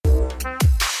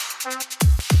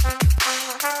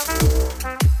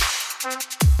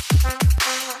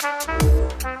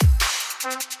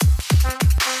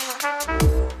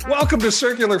Welcome to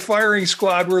Circular Firing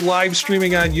Squad. We're live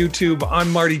streaming on YouTube. I'm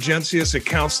Marty Gencius, a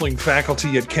counseling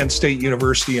faculty at Kent State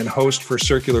University and host for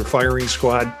Circular Firing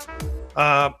Squad.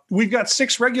 We've got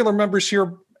 6 regular members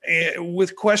here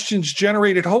with questions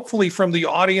generated hopefully from the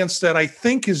audience that I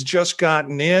think has just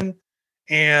gotten in.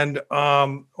 And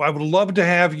I would love to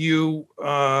have you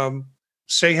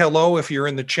say hello if you're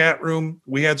in the chat room.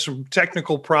 We had some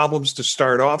technical problems to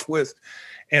start off with,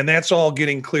 and that's all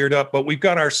getting cleared up. But we've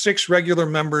got our 6 regular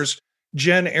members,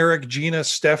 Jen, Eric, Gina,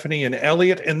 Stephanie, and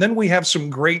Elliot. And then we have some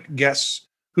great guests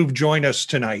who've joined us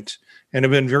tonight and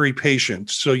have been very patient.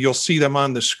 So you'll see them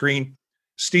on the screen.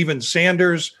 Stephen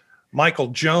Sanders, Michael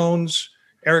Jones,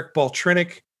 Eric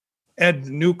Baltrinick, Ed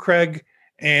Newcraig,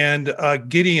 and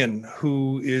Gideon,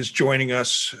 who is joining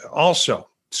us also.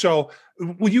 So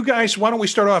will you guys, why don't we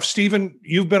start off? Stephen,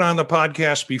 you've been on the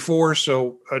podcast before,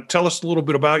 so tell us a little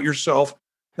bit about yourself.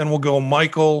 Then we'll go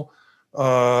Michael,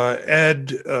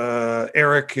 Ed,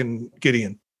 Eric, and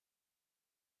Gideon.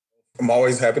 I'm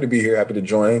always happy to be here, happy to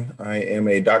join. I am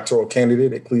a doctoral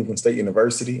candidate at Cleveland State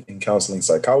University in counseling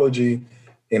psychology,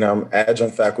 and I'm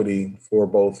adjunct faculty for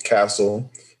both CASEL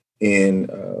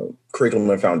in curriculum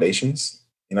and foundations.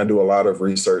 And I do a lot of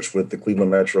research with the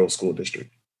Cleveland Metro School District.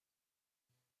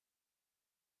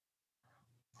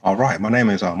 All right. My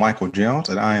name is Michael Jones,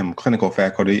 and I am clinical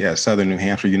faculty at Southern New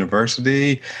Hampshire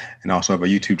University, and also have a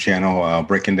YouTube channel,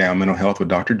 Breaking Down Mental Health with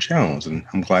Dr. Jones. And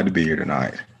I'm glad to be here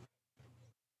tonight.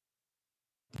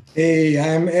 Hey,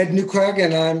 I'm Ed Newcraig,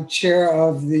 and I'm chair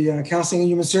of the Counseling and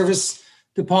Human Service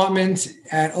Department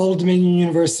at Old Dominion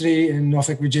University in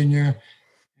Norfolk, Virginia,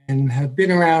 and have been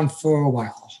around for a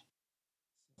while.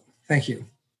 Thank you.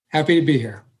 Happy to be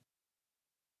here.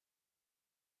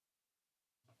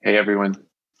 Hey, everyone.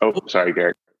 Oh, sorry,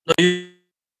 Garrett.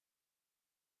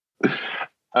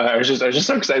 I was just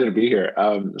so excited to be here.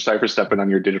 Sorry for stepping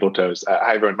on your digital toes.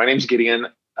 Hi, everyone. My name is Gideon.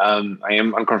 I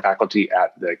am on core faculty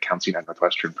at the Counseling at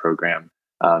Northwestern program,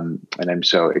 and I'm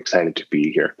so excited to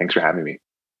be here. Thanks for having me.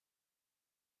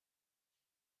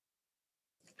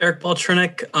 Eric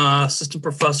Baltrinick, assistant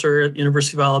professor at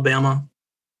University of Alabama,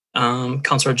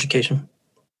 counselor education.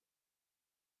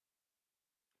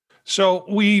 So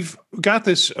we've got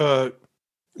this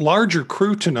larger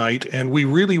crew tonight, and we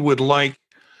really would like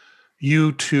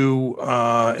you to,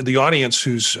 the audience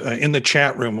who's in the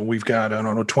chat room, and we've got,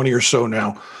 20 or so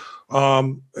now,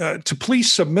 to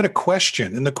please submit a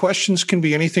question. And the questions can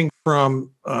be anything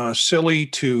from silly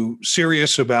to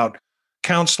serious about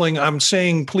counseling. I'm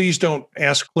saying please don't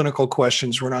ask clinical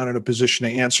questions. We're not in a position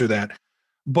to answer that.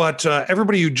 But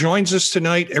everybody who joins us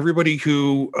tonight, everybody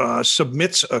who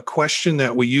submits a question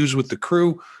that we use with the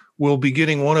crew will be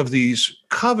getting one of these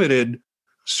coveted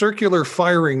Circular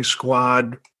Firing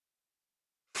Squad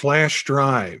flash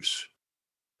drives.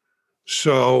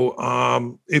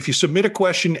 So if you submit a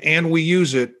question and we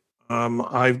use it,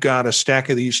 I've got a stack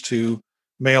of these to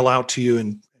mail out to you,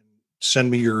 and send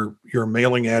me your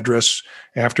mailing address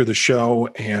after the show,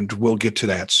 and we'll get to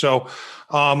that. So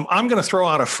I'm going to throw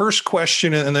out a first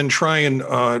question and then try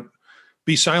and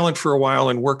be silent for a while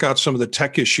and work out some of the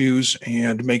tech issues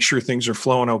and make sure things are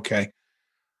flowing okay.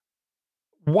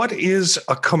 What is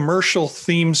a commercial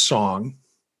theme song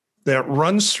that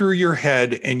runs through your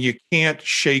head and you can't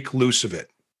shake loose of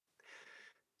it?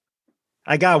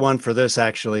 I got one for this,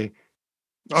 actually.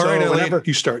 All right, Elliot,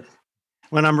 you start.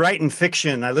 When I'm writing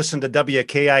fiction, I listen to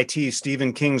WKIT,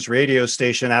 Stephen King's radio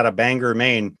station out of Bangor,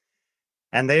 Maine.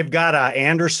 And they've got a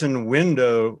Anderson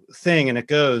window thing, and it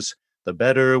goes, "The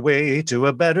better way to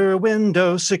a better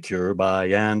window, secure by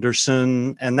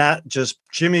Anderson." And that just,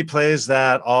 Jimmy plays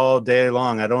that all day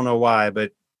long. I don't know why,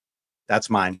 but that's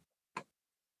mine.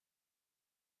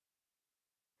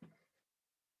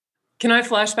 Can I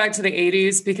flash back to the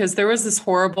 80s? Because there was this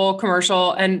horrible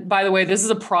commercial. And by the way, this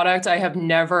is a product I have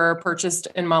never purchased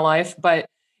in my life, but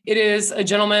it is a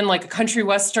gentleman, like a country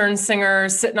Western singer,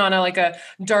 sitting on a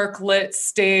dark lit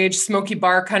stage, smoky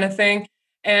bar kind of thing.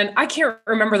 And I can't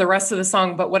remember the rest of the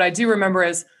song, but what I do remember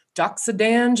is,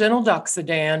 "Doxadan, gentle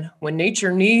Doxadan, when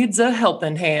nature needs a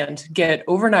helping hand, get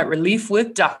overnight relief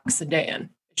with Doxadan,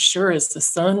 sure as the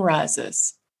sun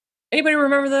rises." Anybody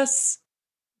remember this?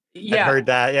 Yeah. I've heard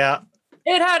that, yeah.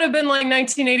 It had to have been like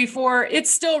 1984.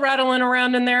 It's still rattling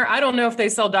around in there. I don't know if they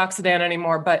sell Doxadan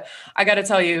anymore, but I got to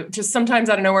tell you, just sometimes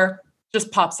out of nowhere,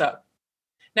 just pops up.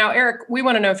 Now, Eric, we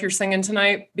want to know if you're singing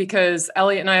tonight, because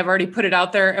Elliot and I have already put it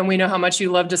out there, and we know how much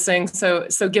you love to sing. So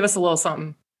give us a little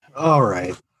something. All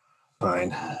right,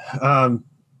 fine.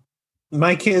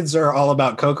 My kids are all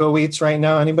about Cocoa Wheats right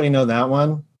now. Anybody know that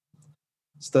one?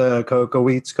 It's the Cocoa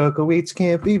Wheats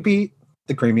can't be beat.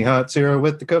 The creamy hot cereal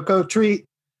with the cocoa treat.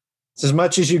 It's as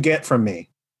much as you get from me.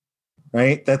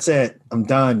 right? That's it. I'm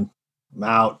done. I'm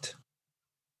out.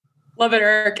 Love it,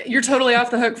 Eric. You're totally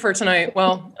off the hook for tonight.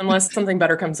 Well, unless something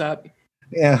better comes up.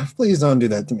 Yeah, please don't do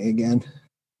that to me again.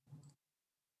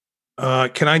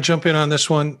 Can I jump in on this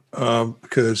one?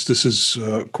 Because this is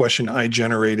a question I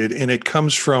generated, and it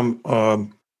comes from, well,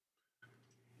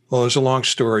 there's a long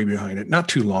story behind it. Not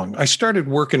too long. I started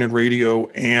working in radio,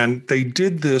 and they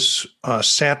did this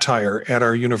satire at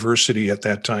our university at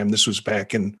that time. This was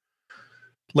back in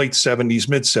late 70s,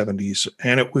 mid 70s.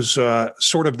 And it was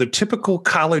sort of the typical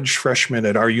college freshman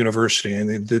at our university. And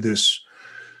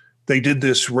they did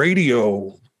this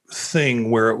radio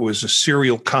thing where it was a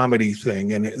serial comedy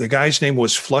thing. And the guy's name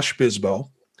was Flush Bisbo.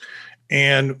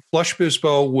 And Flush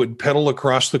Bisbo would pedal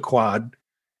across the quad,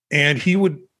 and he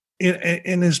would,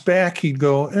 in his back, he'd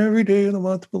go, "Every day of the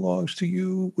month belongs to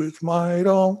you with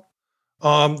Midol."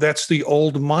 That's the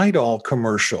old Midol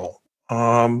commercial.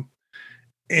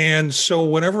 And so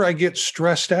whenever I get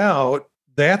stressed out,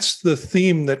 that's the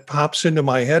theme that pops into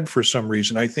my head for some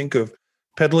reason. I think of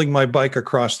pedaling my bike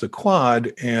across the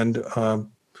quad and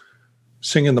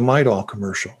singing the Midol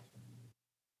commercial.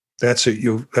 That's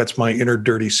it. That's my inner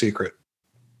dirty secret.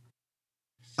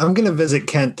 I'm going to visit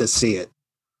Kent to see it.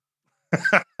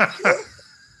 I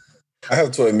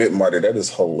have to admit, Marty, that is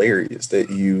hilarious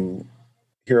that you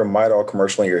hear a Midol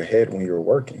commercial in your head when you're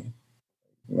working.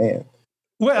 Man.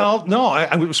 Well, no,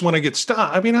 I was when I get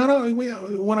stuck. I mean, I don't,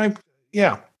 when I,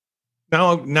 yeah.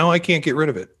 Now I can't get rid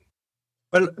of it.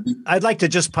 But I'd like to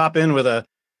just pop in with a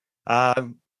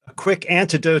quick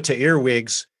antidote to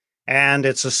earwigs. And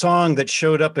it's a song that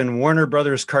showed up in Warner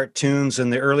Brothers cartoons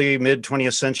in the early mid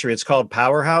 20th century. It's called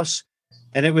Powerhouse.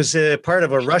 And it was a part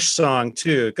of a Rush song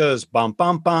too. It goes bum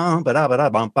bum bum ba da ba da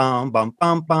bum bum bum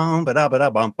bum bum ba da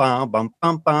bum bum bum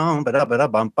bum bum ba da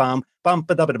bum bum bum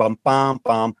ba da bum bum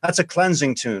bum. That's a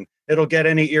cleansing tune. It'll get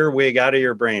any earwig out of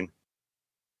your brain.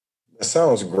 That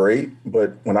sounds great,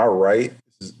 but when I write,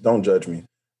 don't judge me.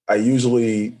 I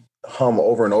usually hum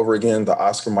over and over again the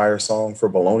Oscar Mayer song for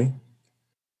Baloney.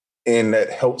 And that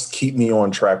helps keep me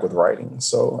on track with writing.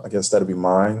 So I guess that'll be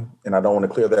mine. And I don't want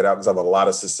to clear that out because I have a lot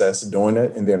of success doing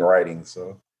it and then writing.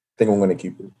 So I think I'm going to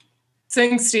keep it.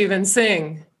 Sing, Stephen,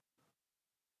 sing.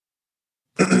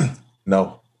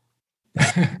 No.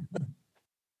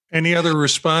 Any other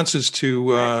responses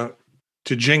to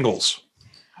jingles?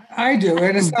 I do,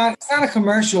 and it's not a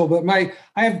commercial, but I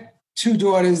have two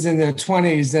daughters in their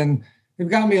 20s, and they've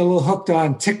got me a little hooked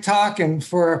on TikTok. And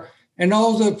for an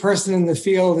older person in the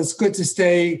field, it's good to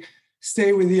stay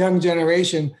with the young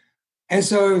generation. And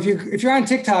so if you're on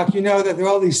TikTok, you know that there are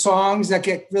all these songs that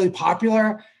get really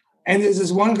popular. And there's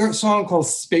this one song called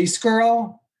Space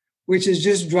Girl, which is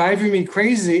just driving me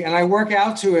crazy. And I work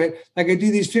out to it. Like I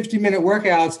do these 50-minute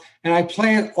workouts, and I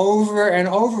play it over and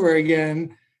over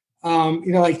again,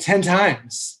 like 10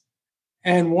 times.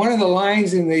 And one of the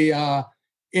lines in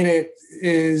it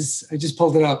is, I just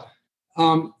pulled it up.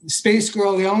 Space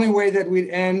Girl, the only way that we'd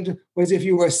end was if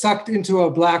you were sucked into a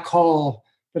black hole,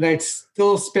 but I'd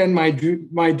still spend my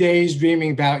days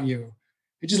dreaming about you.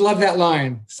 I just love that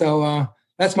line. So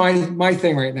that's my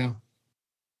thing right now.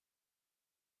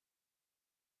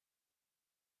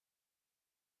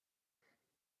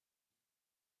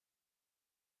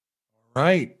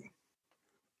 Right.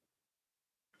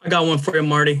 I got one for you,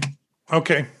 Marty.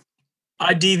 Okay.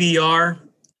 I DVR,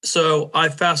 so I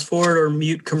fast forward or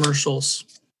mute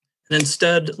commercials and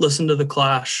instead listen to The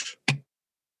Clash.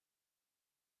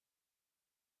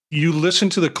 You listen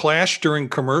to The Clash during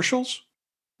commercials?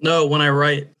 No, when I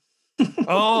write.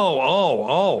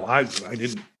 I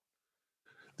didn't.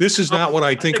 This is not what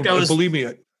I think of. Believe me,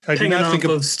 I do not think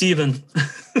of Stephen.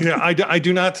 Yeah, I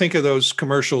do not think of those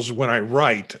commercials when I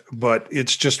write, but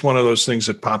it's just one of those things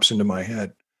that pops into my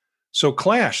head. So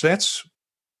Clash,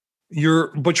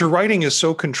 your writing is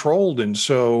so controlled and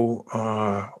so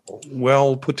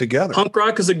well put together. Punk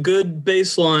rock is a good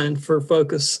baseline for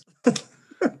focus.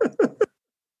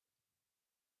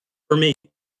 For me.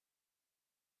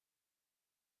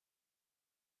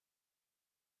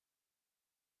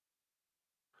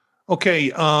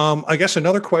 Okay, I guess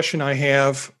another question I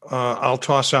have, I'll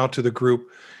toss out to the group.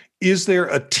 Is there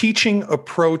a teaching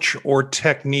approach or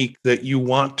technique that you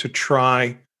want to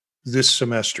try this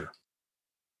semester?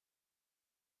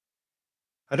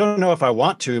 I don't know if I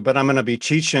want to, but I'm going to be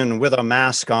teaching with a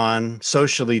mask on,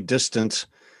 socially distant.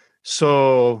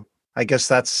 So I guess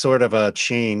that's sort of a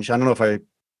change. I don't know if I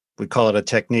would call it a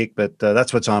technique, but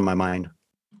that's what's on my mind.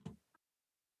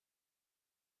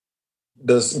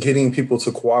 Does getting people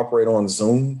to cooperate on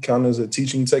Zoom count as a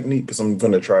teaching technique? Because I'm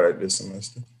going to try that this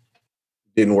semester.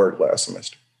 Didn't work last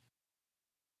semester.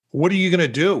 What are you going to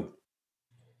do?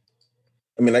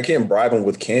 I mean, I can't bribe them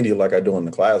with candy like I do in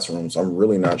the classroom, so I'm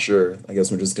really not sure. I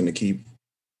guess I'm just going to keep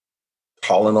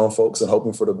calling on folks and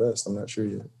hoping for the best. I'm not sure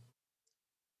yet.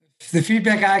 The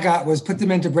feedback I got was put them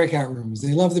into breakout rooms.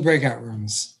 They love the breakout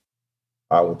rooms.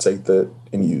 I will take that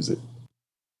and use it.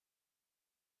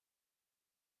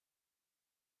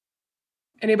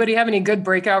 Anybody have any good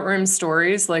breakout room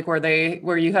stories, like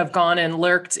where you have gone and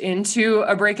lurked into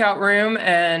a breakout room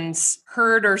and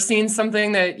heard or seen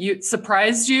something that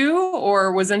surprised you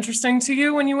or was interesting to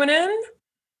you when you went in?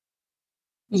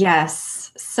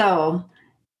 Yes. So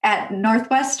at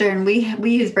Northwestern, we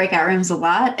use breakout rooms a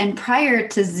lot. And prior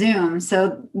to Zoom,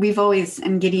 so we've always,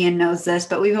 and Gideon knows this,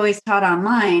 but we've always taught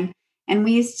online. And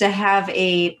we used to have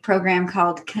a program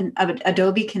called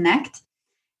Adobe Connect.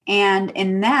 And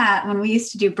in that, when we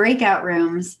used to do breakout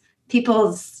rooms,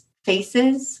 people's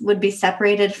faces would be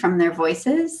separated from their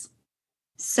voices.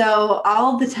 So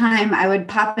all the time I would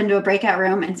pop into a breakout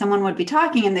room and someone would be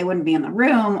talking and they wouldn't be in the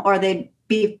room, or they'd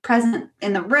be present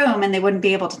in the room and they wouldn't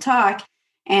be able to talk.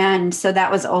 And so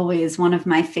that was always one of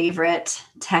my favorite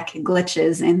tech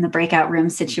glitches in the breakout room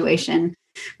situation,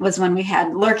 was when we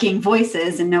had lurking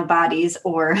voices and no bodies,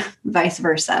 or vice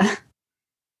versa.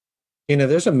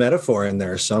 There's a metaphor in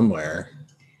there somewhere.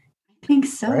 I think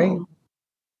so. Right?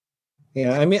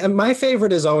 Yeah, I mean, my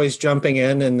favorite is always jumping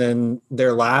in and then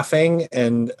they're laughing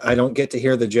and I don't get to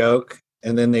hear the joke.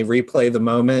 And then they replay the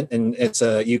moment and it's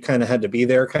you kind of had to be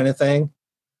there kind of thing.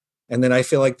 And then I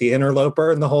feel like the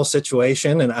interloper in the whole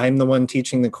situation and I'm the one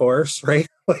teaching the course, right?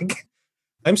 Like,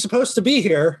 I'm supposed to be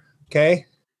here, okay?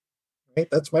 Right,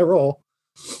 that's my role.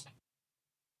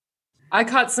 I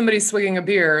caught somebody swigging a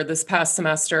beer this past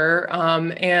semester,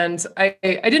 and I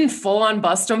didn't full on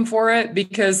bust them for it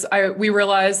because we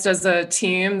realized as a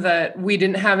team that we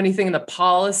didn't have anything in the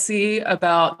policy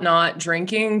about not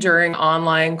drinking during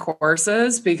online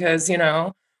courses because,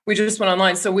 we just went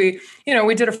online. So we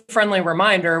did a friendly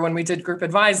reminder when we did group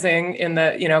advising in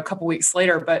the, a couple weeks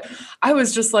later, but I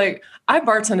was just like, I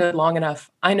bartended long enough.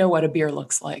 I know what a beer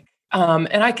looks like.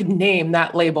 And I could name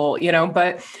that label,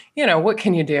 but what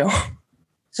can you do?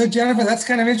 So Jennifer, that's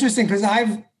kind of interesting because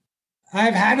I've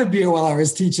had a beer while I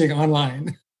was teaching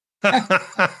online. So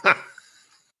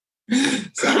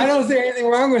I don't see anything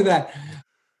wrong with that.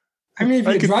 I mean, if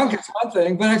you're drunk, it's one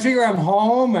thing, but I figure I'm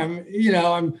home.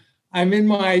 I'm in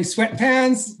my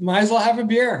sweatpants. Might as well have a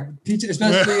beer. Teach,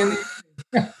 especially in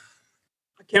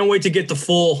I can't wait to get the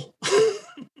full.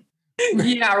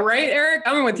 Yeah, right, Eric?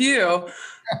 I'm with you.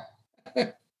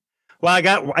 Well, I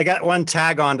got one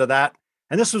tag onto that.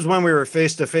 And this was when we were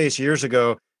face-to-face years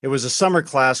ago. It was a summer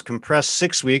class, compressed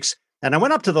 6 weeks. And I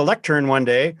went up to the lectern one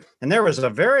day, and there was a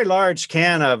very large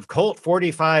can of Colt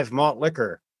 45 malt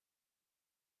liquor.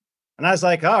 And I was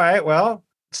like, all right, well,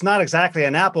 it's not exactly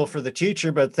an apple for the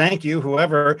teacher, but thank you,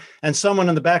 whoever. And someone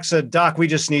in the back said, Doc, we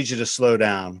just need you to slow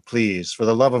down, please. For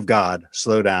the love of God,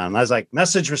 slow down. And I was like,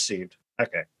 message received.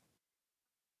 Okay.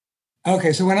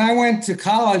 Okay, so when I went to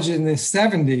college in the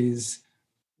 70s,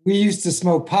 we used to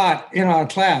smoke pot in our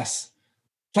classes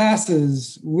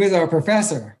with our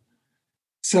professor.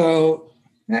 So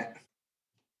what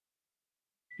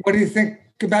do you think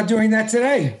about doing that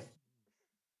today?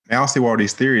 Now I see where all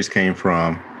these theories came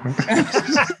from.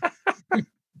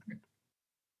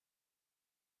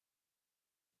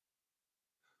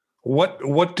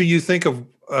 What do you think of,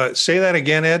 say that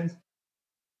again, Ed?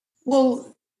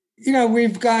 Well,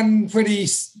 we've gotten pretty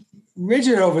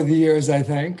rigid over the years, I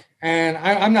think. And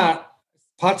I'm not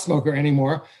a pot smoker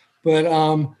anymore, but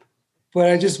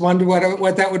I just wonder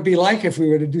what that would be like if we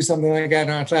were to do something like that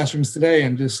in our classrooms today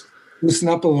and just loosen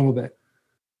up a little bit.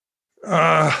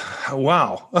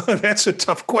 Wow, that's a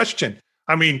tough question.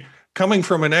 I mean, coming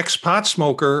from an ex-pot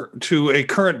smoker to a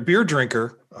current beer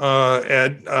drinker,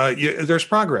 Ed, there's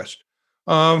progress.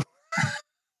 But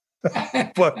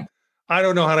I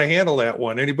don't know how to handle that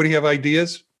one. Anybody have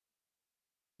ideas?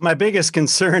 My biggest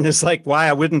concern is why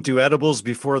I wouldn't do edibles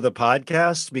before the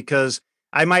podcast, because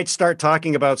I might start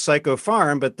talking about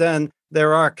psychopharm, but then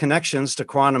there are connections to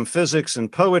quantum physics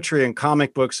and poetry and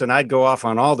comic books, and I'd go off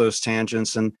on all those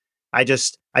tangents. And I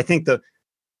think the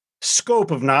scope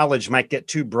of knowledge might get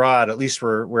too broad, at least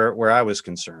where I was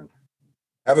concerned.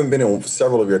 I haven't been in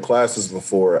several of your classes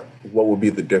before. What would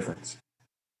be the difference?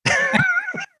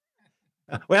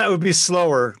 Well, it would be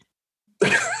slower.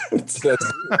 That's right?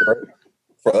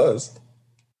 For us.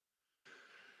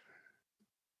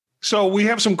 So we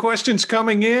have some questions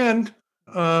coming in,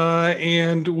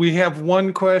 and we have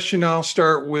one question. I'll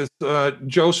start with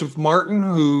Joseph Martin,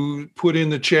 who put in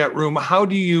the chat room, how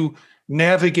do you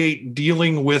navigate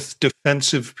dealing with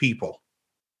defensive people?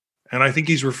 And I think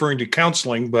he's referring to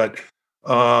counseling, but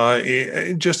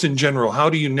just in general, how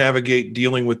do you navigate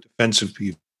dealing with defensive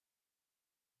people?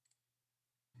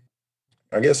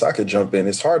 I guess I could jump in.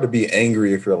 It's hard to be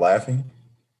angry if you're laughing.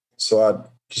 So I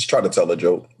just try to tell a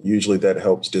joke. Usually that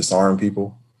helps disarm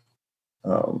people.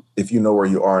 If you know where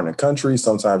you are in the country,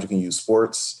 sometimes you can use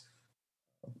sports.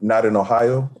 Not in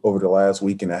Ohio over the last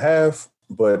week and a half,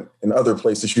 but in other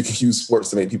places you can use sports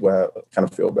to make people kind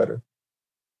of feel better.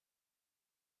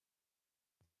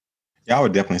 Yeah, I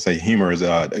would definitely say humor is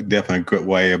definitely a good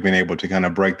way of being able to kind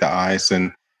of break the ice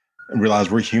and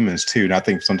realize we're humans too. And I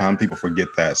think sometimes people forget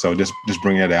that. So just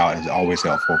bringing it out is always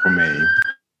helpful for me.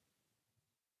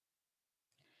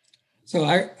 So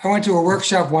I went to a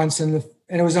workshop once and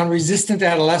it was on resistant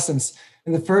adolescence.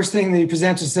 And the first thing the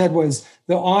presenter said was,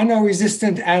 there are no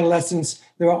resistant adolescents.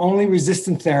 There are only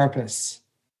resistant therapists.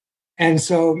 And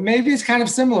so maybe it's kind of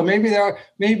similar.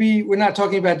 Maybe we're not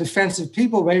talking about defensive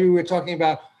people. Maybe we're talking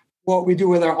about what we do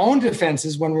with our own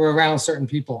defenses when we're around certain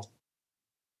people.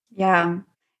 Yeah.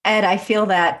 Ed, I feel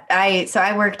that.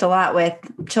 I worked a lot with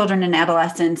children and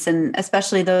adolescents, and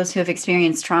especially those who have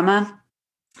experienced trauma.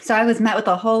 So I was met with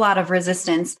a whole lot of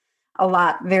resistance,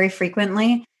 very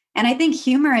frequently. And I think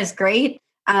humor is great.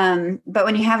 But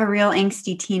when you have a real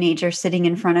angsty teenager sitting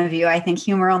in front of you, I think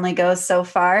humor only goes so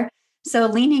far. So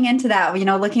leaning into that,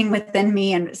 looking within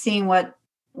me and seeing what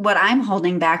I'm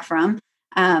holding back from,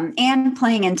 and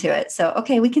playing into it. So,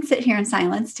 okay, we can sit here in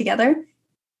silence together.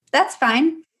 That's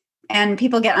fine. And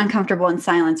people get uncomfortable in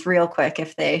silence real quick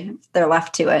if they're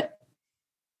left to it.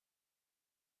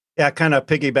 Yeah, kind of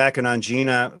piggybacking on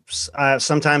Gina,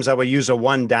 sometimes I would use a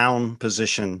one down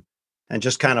position and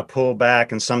just kind of pull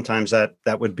back. And sometimes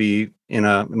that would be in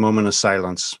a moment of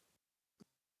silence.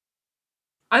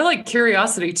 I like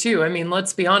curiosity too. I mean,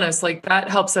 let's be honest, like that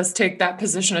helps us take that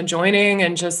position of joining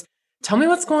and just tell me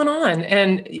what's going on.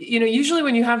 And, usually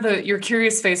when you have your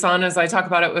curious face on, as I talk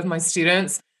about it with my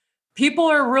students, people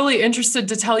are really interested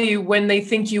to tell you when they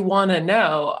think you want to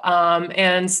know.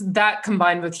 And that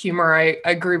combined with humor, I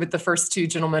agree with the first two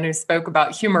gentlemen who spoke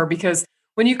about humor, because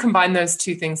when you combine those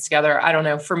two things together, I don't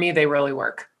know, for me, they really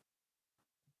work.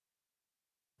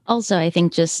 Also, I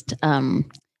think just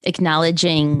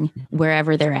acknowledging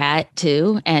wherever they're at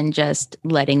too, and just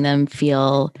letting them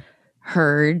feel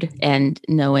heard and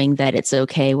knowing that it's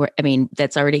okay.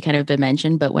 That's already kind of been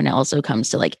mentioned, but when it also comes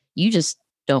to like, you just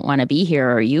don't want to be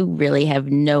here, or you really have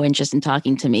no interest in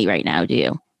talking to me right now, do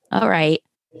you? All right.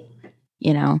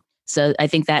 So I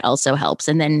think that also helps.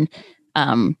 And then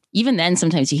even then,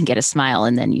 sometimes you can get a smile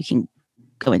and then you can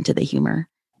go into the humor.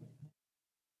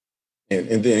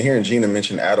 And then hearing Gina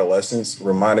mention adolescence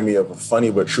reminded me of a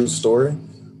funny but true story.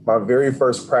 My very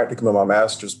first practicum in my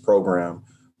master's program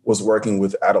was working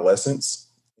with adolescents.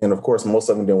 And of course, most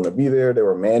of them didn't want to be there. They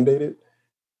were mandated.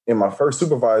 And my first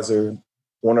supervisor,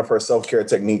 one of her self-care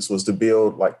techniques was to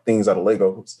build like things out of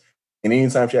Legos. And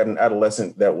anytime she had an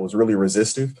adolescent that was really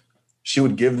resistive, she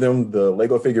would give them the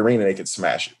Lego figurine and they could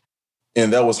smash it.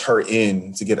 And that was her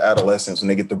in to get adolescents when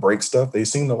they get to break stuff. They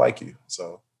seem to like you.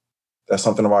 So that's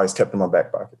something I've always kept in my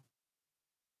back pocket.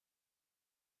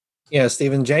 Yeah,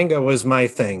 Stephen, Jenga was my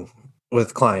thing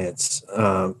with clients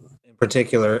in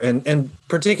particular, and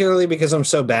particularly because I'm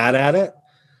so bad at it,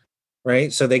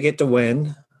 right? So they get to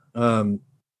win.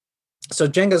 So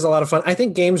Jenga's a lot of fun. I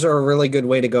think games are a really good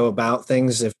way to go about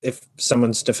things if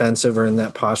someone's defensive or in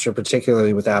that posture,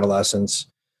 particularly with adolescents.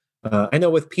 I know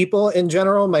with people in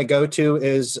general, my go-to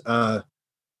is,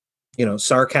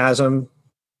 sarcasm,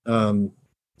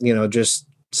 just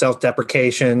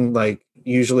self-deprecation, like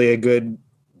usually a good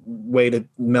way to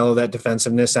mellow that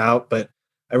defensiveness out. But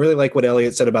I really like what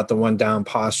Elliot said about the one down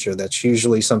posture. That's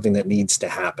usually something that needs to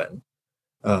happen,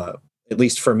 at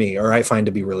least for me, or I find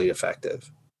to be really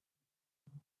effective.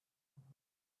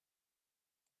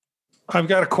 I've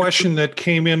got a question that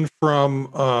came in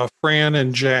from Fran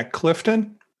and Jack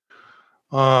Clifton.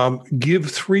 Give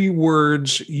 3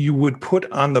 words you would put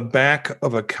on the back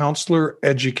of a counselor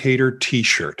educator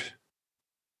t-shirt.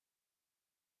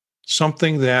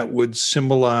 Something that would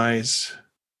symbolize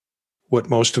what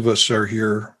most of us are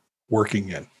here working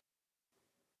in.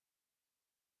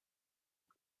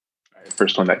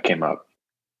 First one that came up.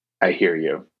 I hear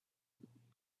you.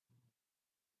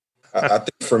 I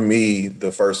think for me,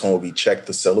 the first one will be check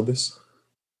the syllabus.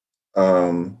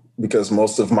 Because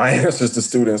most of my answers to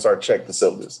students are check the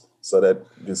syllabus. So that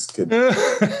just could.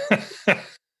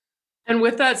 And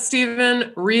with that,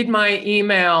 Stephen, read my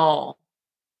email.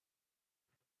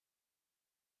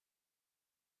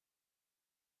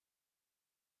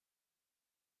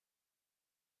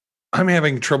 I'm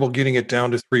having trouble getting it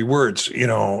down to 3 words.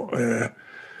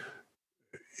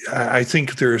 I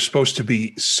think there's supposed to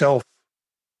be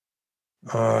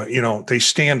They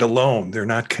stand alone. They're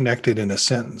not connected in a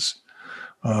sentence.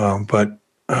 But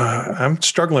I'm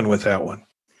struggling with that one.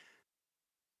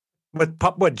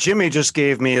 What Jimmy just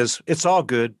gave me is it's all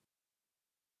good.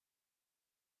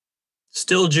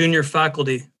 Still junior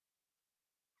faculty.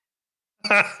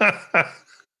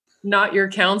 Not your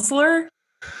counselor?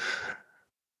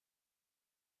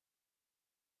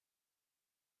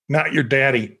 Not your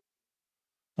daddy.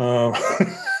 I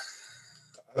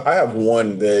have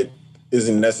one that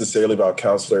isn't necessarily about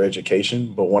counselor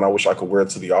education, but one I wish I could wear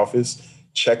to the office.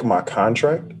 Check my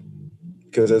contract.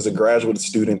 Because as a graduate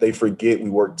student, they forget we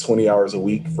work 20 hours a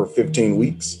week for 15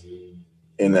 weeks,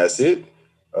 and that's it.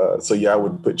 So I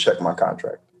would put check my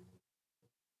contract.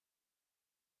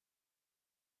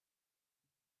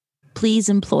 Please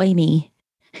employ me.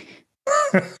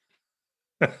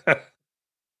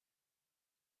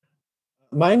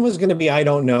 Mine was going to be I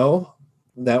don't know.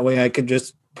 That way I could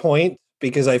just point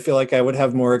because I feel like I would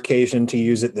have more occasion to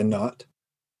use it than not.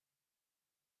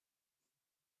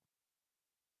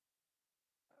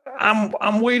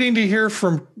 I'm waiting to hear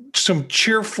from some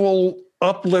cheerful,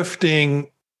 uplifting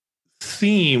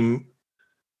theme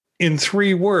in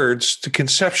 3 words to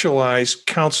conceptualize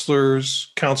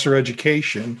counselor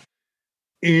education.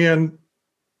 And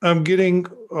I'm getting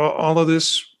all of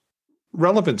this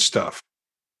relevant stuff.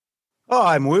 Oh,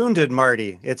 I'm wounded,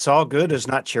 Marty. It's all good is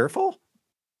not cheerful?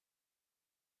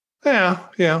 Yeah,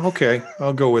 okay.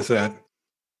 I'll go with that.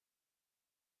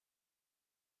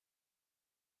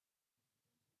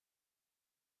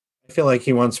 I feel like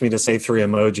he wants me to say 3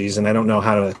 emojis, and I don't know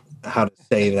how to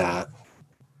say that.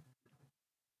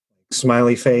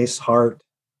 Smiley face, heart.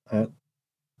 I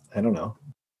don't know.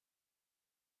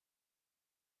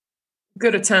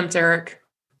 Good attempt, Eric.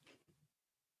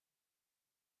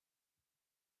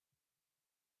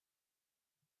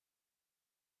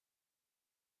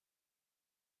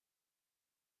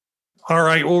 All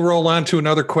right, we'll roll on to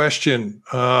another question.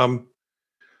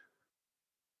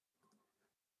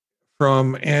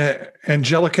 From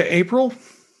Angelica April.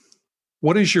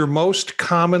 What is your most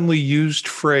commonly used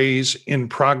phrase in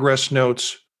progress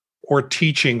notes or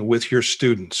teaching with your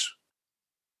students?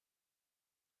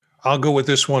 I'll go with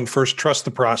this one first. Trust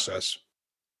the process.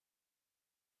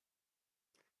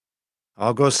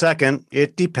 I'll go second.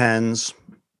 It depends.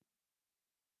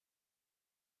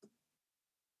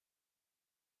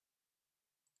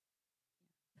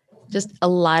 Just a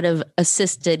lot of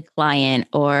assisted client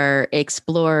or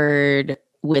explored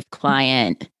with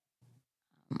client.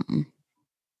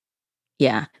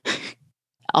 Yeah,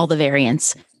 all the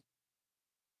variants.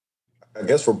 I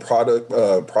guess for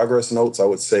progress notes, I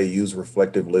would say use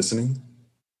reflective listening.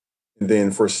 And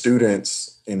then for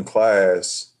students in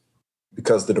class,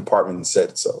 because the department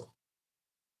said so.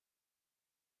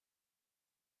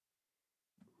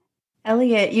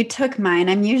 Elliot, you took mine.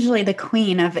 I'm usually the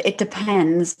queen of it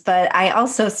depends, but I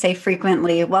also say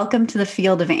frequently, welcome to the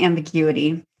field of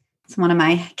ambiguity. It's one of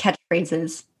my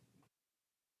catchphrases.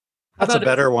 That's a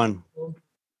better one.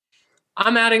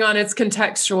 I'm adding on it's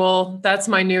contextual. That's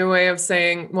my new way of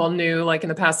saying, well, new, like in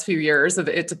the past few years of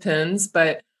it depends.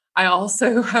 But I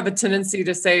also have a tendency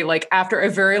to say, like, after a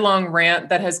very long rant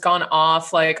that has gone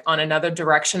off like on another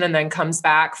direction and then comes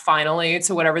back finally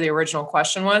to whatever the original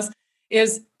question was,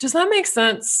 does that make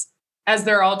sense? As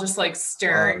they're all just like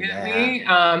staring at me.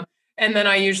 And then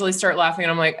I usually start laughing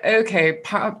and I'm like, okay,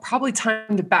 probably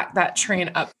time to back that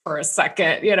train up for a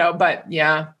second, but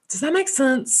yeah. Does that make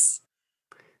sense?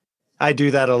 I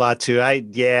do that a lot too.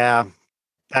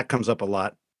 That comes up a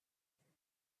lot.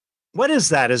 What is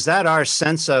that? Is that our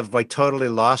sense of like totally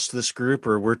lost this group,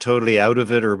 or we're totally out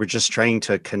of it, or we're just trying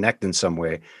to connect in some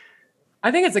way?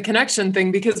 I think it's a connection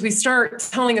thing because we start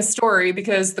telling a story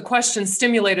because the question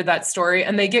stimulated that story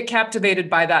and they get captivated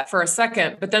by that for a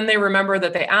second, but then they remember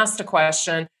that they asked a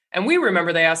question and we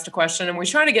remember they asked a question and we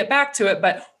try to get back to it,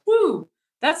 but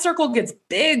that circle gets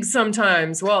big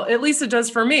sometimes. Well, at least it does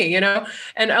for me, And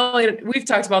Elliot, we've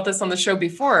talked about this on the show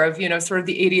before of, sort of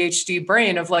the ADHD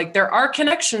brain of like, there are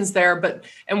connections there,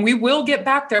 and we will get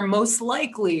back there most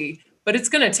likely, but it's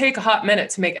going to take a hot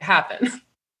minute to make it happen.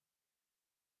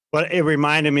 But it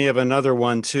reminded me of another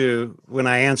one too. When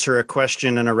I answer a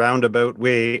question in a roundabout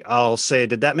way, I'll say,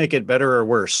 did that make it better or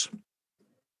worse?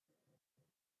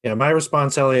 Yeah, my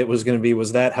response, Elliot, was going to be,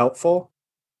 was that helpful?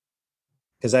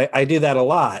 Because I do that a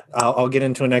lot. I'll get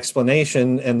into an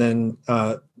explanation and then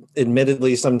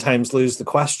admittedly sometimes lose the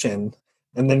question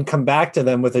and then come back to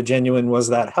them with a genuine, was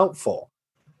that helpful?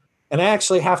 And I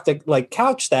actually have to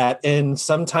couch that. And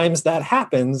sometimes that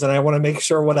happens. And I want to make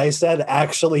sure what I said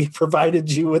actually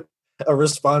provided you with a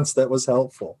response that was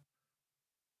helpful.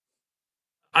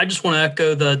 I just want to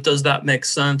echo the does that make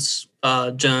sense,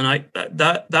 Jen?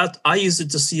 I use it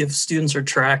to see if students are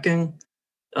tracking,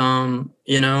 and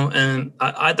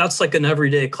I that's like an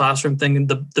everyday classroom thing. And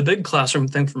the big classroom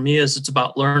thing for me is it's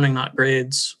about learning, not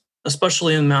grades,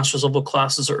 especially in master's level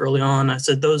classes or early on. I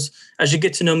said those, as you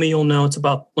get to know me, you'll know it's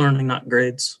about learning, not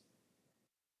grades.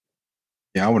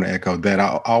 Yeah, I want to echo that.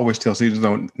 I always tell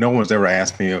students, no one's ever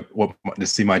asked me to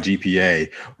see my GPA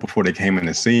before they came in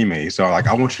to see me. So like,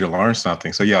 I want you to learn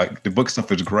something. So yeah, the book stuff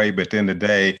is great, but at the end of the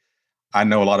day, I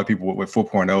know a lot of people with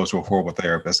 4.0s who are horrible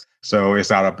therapists. So it's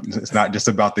not just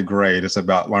about the grade, it's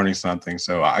about learning something.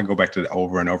 So I go back to that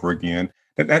over and over again.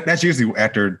 That's usually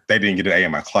after they didn't get an A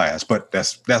in my class, but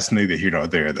that's neither here nor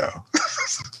there though.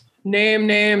 Name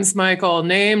names, Michael,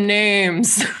 name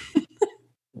names.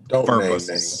 Don't FERPA. name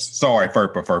names. Sorry,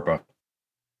 FERPA.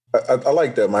 I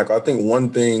like that, Michael. I think one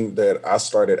thing that I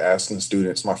started asking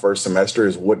students my first semester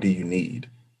is, what do you need?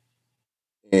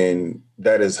 And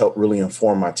that has helped really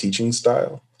inform my teaching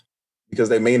style, because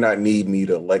they may not need me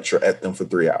to lecture at them for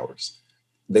 3 hours.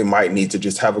 They might need to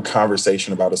just have a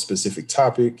conversation about a specific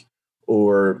topic,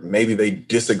 or maybe they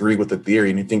disagree with the theory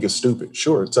and you think it's stupid.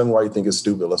 Sure, tell me why you think it's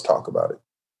stupid. Let's talk about it.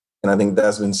 And I think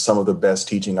that's been some of the best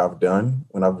teaching I've done,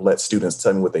 when I've let students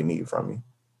tell me what they need from me.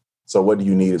 So what do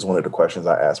you need is one of the questions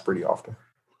I ask pretty often.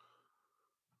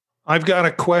 I've got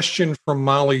a question from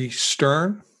Molly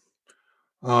Stern.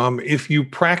 If you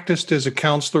practiced as a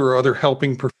counselor or other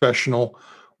helping professional,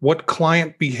 what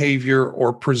client behavior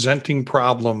or presenting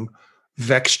problem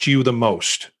vexed you the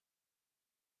most?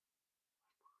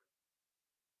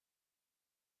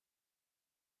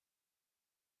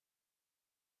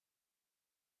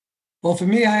 Well, for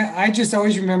me, I just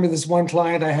always remember this one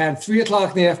client I had 3 o'clock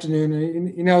in the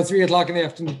afternoon. 3 o'clock in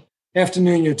the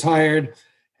afternoon, you're tired.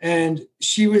 And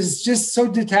she was just so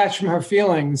detached from her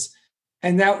feelings.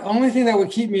 And that only thing that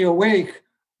would keep me awake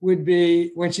would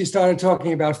be when she started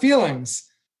talking about feelings.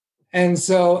 And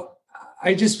so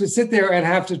I just would sit there and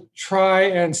have to try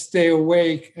and stay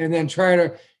awake, and then try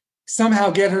to somehow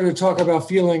get her to talk about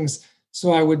feelings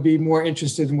so I would be more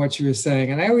interested in what she was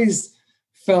saying. And I always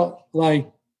felt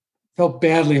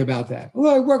badly about that.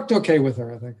 Well, I worked okay with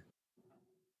her, I think.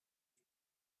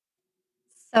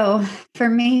 So for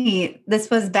me, this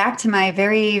was back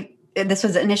to this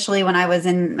was initially when I was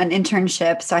in an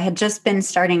internship. So I had just been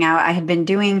starting out. I had been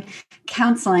doing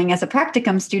counseling as a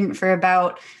practicum student for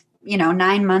about,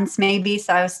 9 months maybe.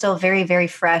 So I was still very, very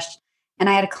fresh. And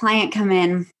I had a client come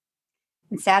in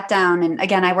and sat down. And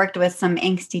again, I worked with some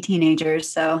angsty teenagers.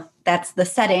 So that's the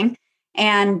setting.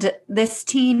 And this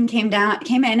teen came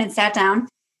in and sat down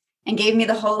and gave me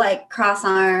the whole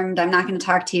cross-armed, I'm not going to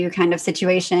talk to you kind of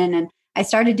situation. And I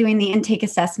started doing the intake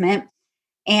assessment,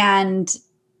 and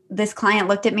this client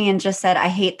looked at me and just said, I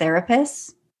hate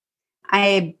therapists.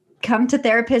 I come to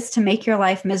therapists to make your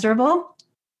life miserable.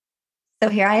 So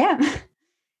here I am.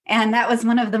 And that was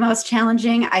one of the most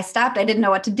challenging. I stopped. I didn't know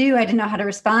what to do. I didn't know how to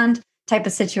respond type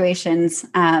of situations.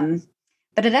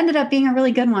 But it ended up being a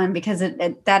really good one, because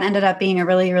that ended up being a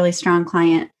really, really strong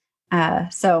client.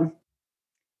 So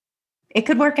it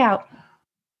could work out.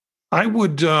 I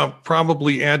would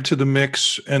probably add to the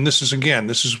mix, and this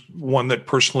is one that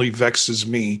personally vexes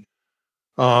me.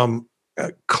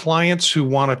 Clients who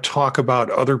want to talk about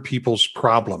other people's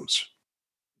problems,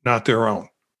 not their own.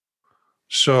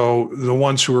 So the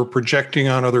ones who are projecting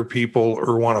on other people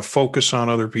or want to focus on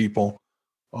other people,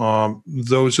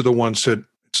 those are the ones that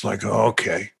it's like, oh,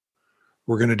 okay,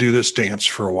 we're going to do this dance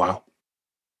for a while.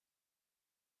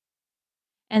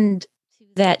 And to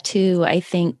that too, I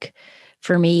think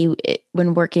for me,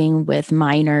 when working with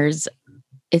minors,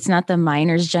 it's not the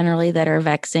minors generally that are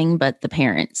vexing, but the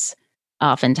parents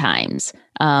oftentimes,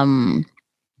 and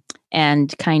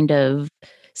kind of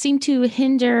seem to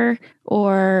hinder,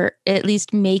 or at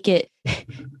least make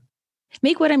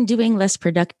what I'm doing less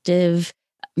productive,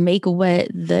 make what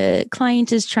the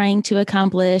client is trying to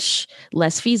accomplish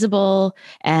less feasible.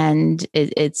 And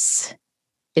it's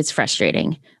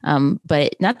frustrating.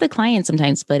 But not the client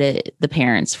sometimes, but the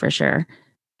parents for sure.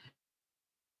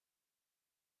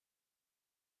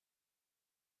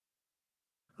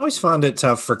 I always found it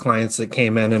tough for clients that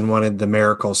came in and wanted the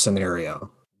miracle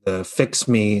scenario, the fix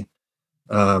me,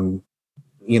 I'm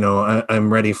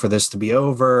ready for this to be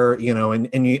over,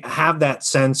 and you have that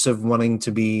sense of wanting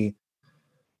to be,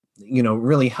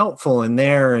 really helpful and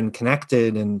there and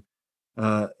connected. And,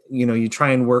 you try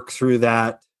and work through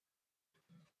that,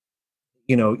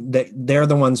 that they're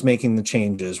the ones making the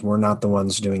changes. We're not the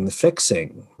ones doing the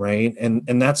fixing. Right.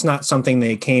 And that's not something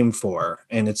they came for.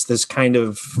 And it's this kind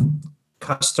of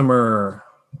customer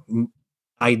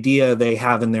idea they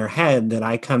have in their head that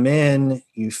I come in,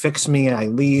 you fix me, I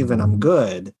leave, and I'm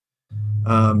good.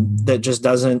 That just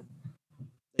doesn't,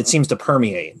 it seems to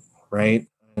permeate, right?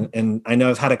 And I know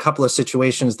I've had a couple of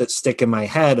situations that stick in my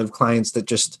head of clients that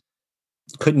just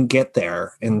couldn't get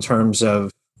there in terms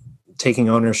of taking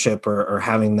ownership or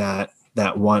having that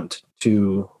want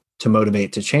to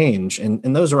motivate to change.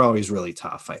 And those are always really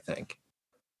tough, I think.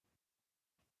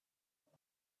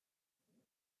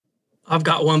 I've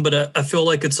got one, but I feel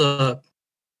like it's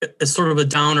sort of a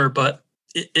downer, but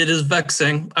it is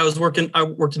vexing. I worked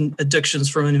in addictions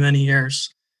for many, many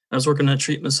years. I was working in a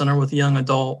treatment center with a young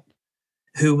adult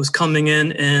who was coming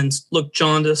in and looked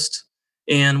jaundiced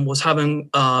and was having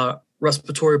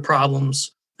respiratory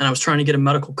problems. And I was trying to get a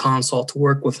medical consult to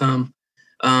work with him.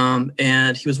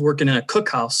 And he was working in a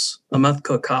cookhouse, a meth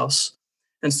cookhouse.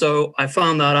 And so I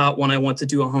found that out when I went to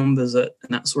do a home visit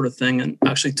and that sort of thing, and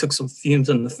actually took some fumes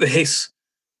in the face.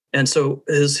 And so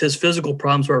his physical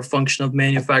problems were a function of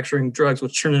manufacturing drugs,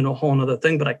 which turned into a whole other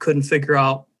thing. But I couldn't figure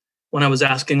out when I was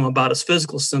asking him about his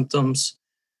physical symptoms,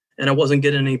 and I wasn't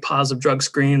getting any positive drug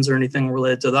screens or anything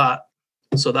related to that.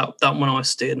 So that one always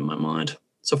stayed in my mind.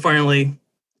 So finally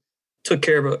took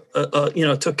care of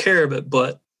it,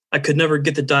 but I could never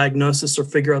get the diagnosis or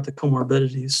figure out the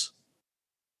comorbidities.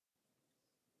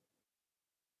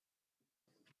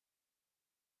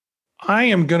 I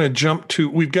am going to jump to,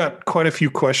 we've got quite a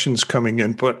few questions coming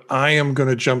in, but I am going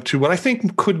to jump to what I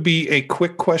think could be a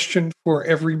quick question for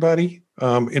everybody,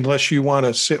 unless you want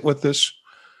to sit with this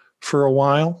for a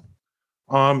while.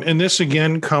 And this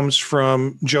again comes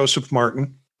from Joseph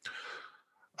Martin,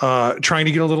 trying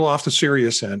to get a little off the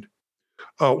serious end.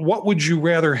 What would you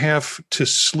rather have to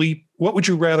sleep? What would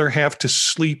you rather have to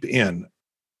sleep in?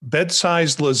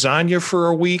 Bed-sized lasagna for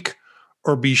a week,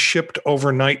 or be shipped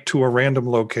overnight to a random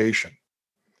location?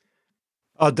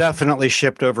 I'll definitely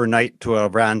shipped overnight to a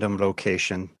random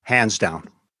location, hands down.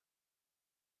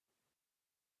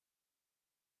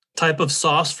 Type of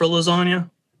sauce for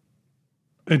lasagna?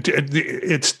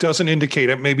 It doesn't indicate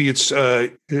it. Maybe it's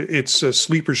a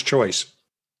sleeper's choice.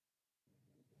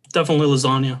 Definitely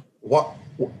lasagna.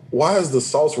 Why is the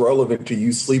sauce relevant to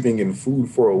you sleeping in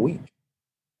food for a week?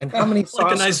 And how many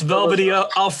like a nice velvety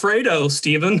Alfredo,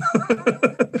 Stephen.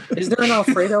 Is there an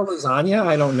Alfredo lasagna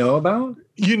I don't know about?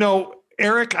 You know,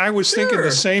 Eric, I was thinking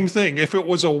the same thing. If it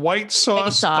was a white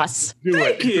sauce, do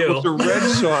Thank it. you. If it was a red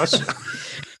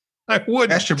sauce, I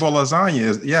would. Vegetable lasagna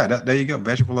is there you go.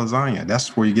 Vegetable lasagna.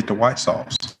 That's where you get the white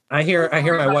sauce. I hear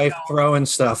my wife throwing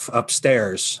stuff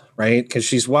upstairs, right? Because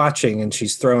she's watching and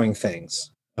she's throwing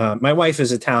things. My wife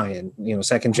is Italian,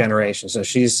 second generation, so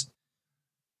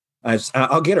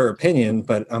I'll get her opinion,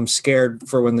 but I'm scared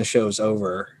for when the show's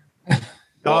over.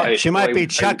 She might be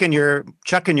chucking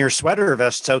your sweater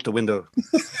vests out the window.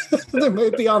 They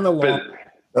might be on the wall.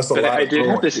 But I did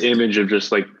have this image of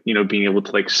just being able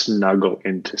to snuggle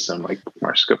into some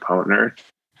mascarpone or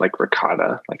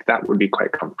ricotta. That would be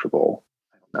quite comfortable.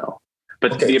 I don't know.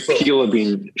 But the appeal of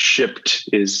being shipped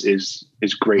is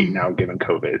great now given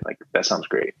COVID. That sounds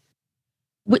great.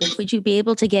 Would you be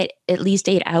able to get at least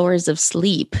 8 hours of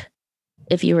sleep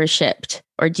if you were shipped?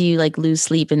 Or do you lose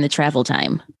sleep in the travel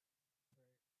time?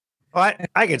 Well,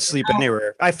 I could sleep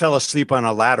anywhere. I fell asleep on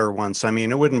a ladder once. I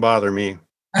mean, it wouldn't bother me.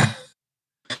 I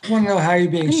want to know how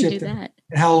you're being shipped and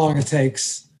how long it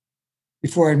takes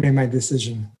before I made my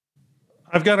decision.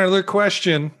 I've got another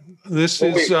question. This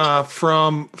is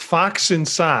from Fox and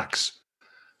Socks,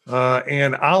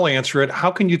 and I'll answer it.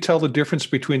 How can you tell the difference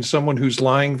between someone who's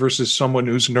lying versus someone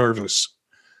who's nervous?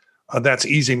 That's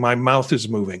easy. My mouth is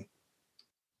moving.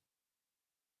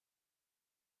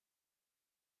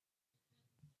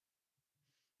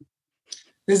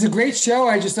 There's a great show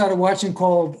I just started watching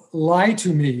called Lie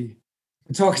to Me.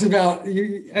 It talks about,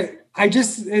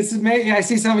 it's amazing. I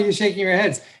see some of you shaking your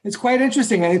heads. It's quite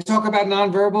interesting. And they talk about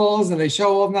nonverbals and they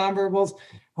show all of nonverbals.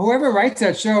 Whoever writes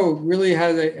that show really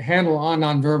has a handle on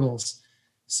nonverbals.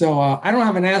 So I don't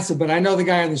have an answer, but I know the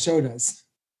guy on the show does.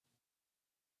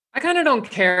 I kind of don't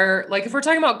care. If we're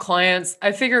talking about clients,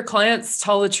 I figure clients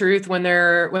tell the truth when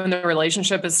the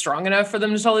relationship is strong enough for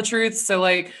them to tell the truth. So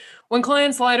when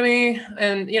clients lie to me,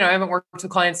 and I haven't worked with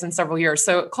clients in several years,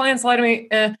 so clients lie to me,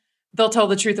 they'll tell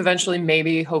the truth eventually,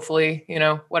 maybe, hopefully,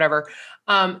 whatever.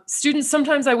 Students,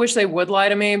 sometimes I wish they would lie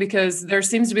to me because there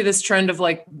seems to be this trend of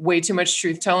way too much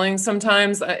truth telling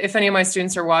sometimes. If any of my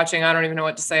students are watching, I don't even know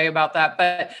what to say about that.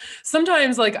 But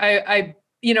sometimes I'm an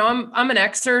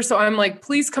Xer, so I'm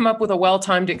please come up with a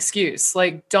well-timed excuse.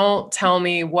 Don't tell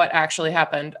me what actually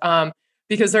happened.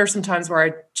 Because there are some times where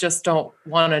I just don't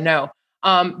want to know.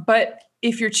 But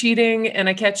if you're cheating and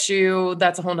I catch you,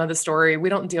 that's a whole nother story. I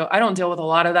don't deal with a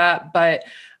lot of that, but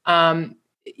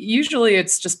usually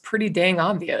it's just pretty dang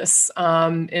obvious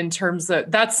in terms of,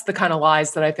 that's the kind of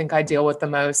lies that I think I deal with the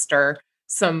most, are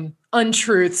some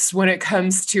untruths when it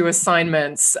comes to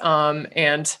assignments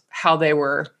and how they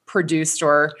were produced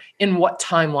or in what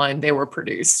timeline they were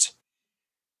produced.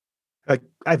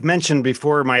 I've mentioned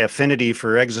before my affinity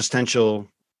for existential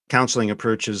counseling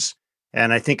approaches.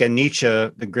 And I think in Nietzsche,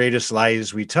 the greatest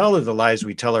lies we tell are the lies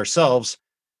we tell ourselves.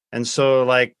 And so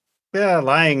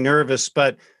lying nervous,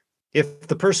 but if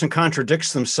the person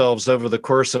contradicts themselves over the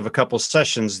course of a couple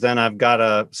sessions, then I've got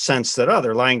a sense that,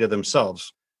 they're lying to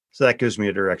themselves. So that gives me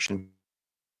a direction.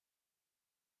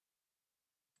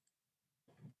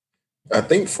 I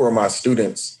think for my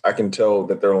students, I can tell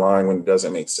that they're lying when it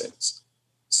doesn't make sense.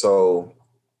 So,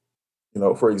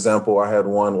 for example, I had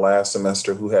one last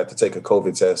semester who had to take a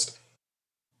COVID test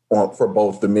for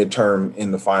both the midterm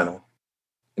and the final.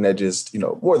 And that just,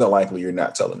 more than likely you're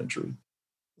not telling the truth.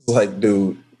 It's like,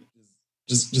 dude,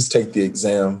 just take the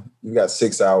exam. You got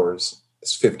 6 hours.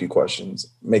 It's 50 questions.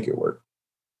 Make it work.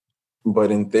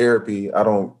 But in therapy,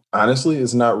 honestly,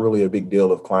 it's not really a big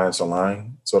deal if clients are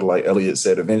lying. Sort of like Elliot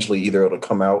said, eventually either it'll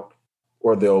come out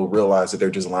or they'll realize that they're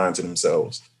just lying to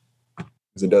themselves.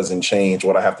 Because it doesn't change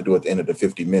what I have to do at the end of the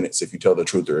 50 minutes if you tell the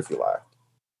truth or if you lie.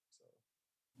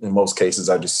 In most cases,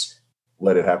 I just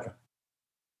let it happen.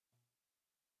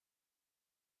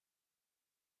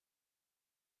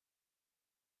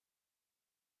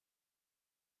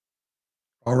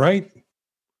 All right.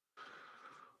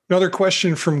 Another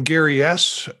question from Gary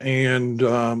S. And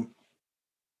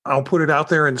I'll put it out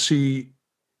there and see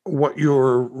what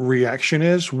your reaction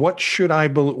is. Why should I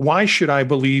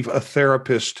believe a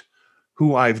therapist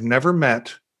who I've never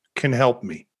met can help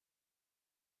me?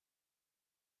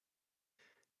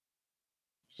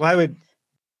 Well,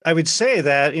 I would say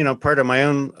that, part of my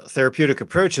own therapeutic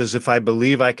approach is if I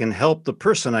believe I can help the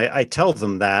person, I tell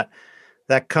them that.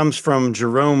 That comes from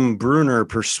Jerome Bruner,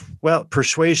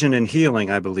 Persuasion and Healing,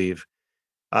 I believe.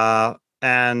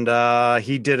 And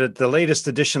he did it. The latest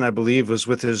edition, I believe, was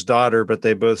with his daughter, but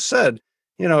they both said,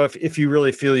 if you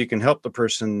really feel you can help the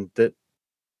person, that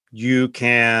you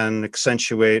can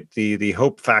accentuate the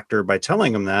hope factor by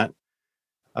telling them that.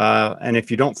 And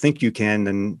if you don't think you can,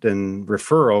 then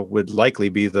referral would likely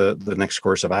be the next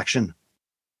course of action.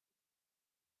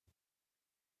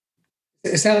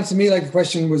 It sounded to me like the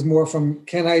question was more from,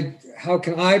 how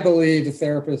can I believe a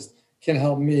therapist can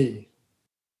help me?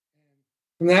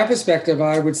 From that perspective,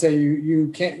 I would say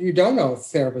you don't know if a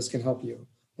therapist can help you.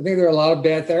 I think there are a lot of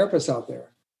bad therapists out there.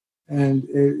 And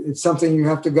it's something you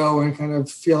have to go and kind of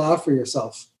feel out for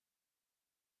yourself.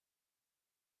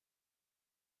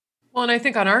 Well, and I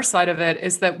think on our side of it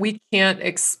is that we can't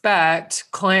expect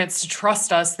clients to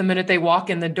trust us the minute they walk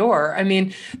in the door. I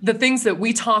mean, the things that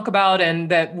we talk about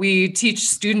and that we teach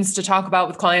students to talk about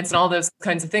with clients and all those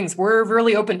kinds of things, we're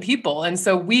really open people. And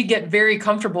so we get very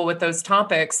comfortable with those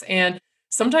topics. And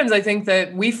sometimes I think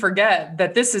that we forget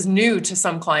that this is new to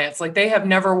some clients, like they have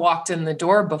never walked in the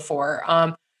door before.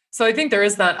 So I think there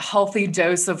is that healthy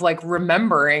dose of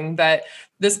remembering that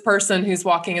this person who's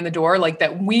walking in the door,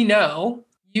 that we know,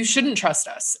 you shouldn't trust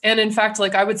us. And in fact,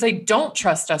 I would say, don't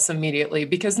trust us immediately,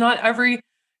 because not every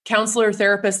counselor or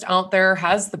therapist out there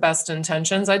has the best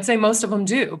intentions. I'd say most of them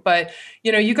do, but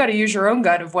you got to use your own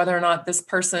gut of whether or not this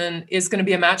person is going to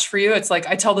be a match for you. It's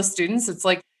I tell the students, it's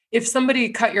if somebody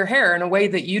cut your hair in a way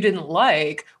that you didn't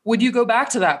like, would you go back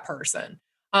to that person?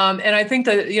 And I think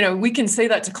that, we can say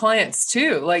that to clients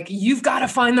too. You've got to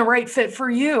find the right fit for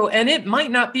you, and it might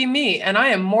not be me. And I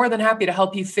am more than happy to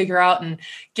help you figure out and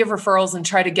give referrals and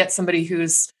try to get somebody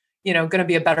who's, going to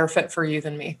be a better fit for you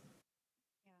than me.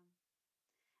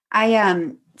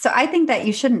 So I think that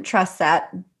you shouldn't trust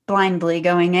that blindly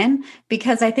going in,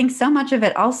 because I think so much of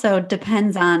it also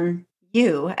depends on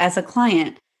you as a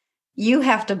client. You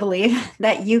have to believe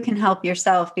that you can help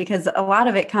yourself, because a lot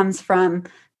of it comes from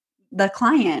the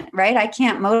client, right? I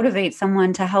can't motivate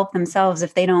someone to help themselves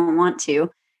if they don't want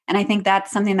to. And I think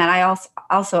that's something that I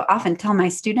also often tell my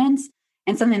students,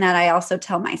 and something that I also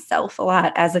tell myself a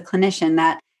lot as a clinician,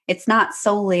 that it's not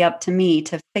solely up to me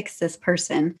to fix this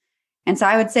person. And so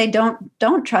I would say,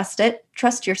 don't trust it.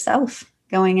 Trust yourself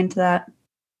going into that.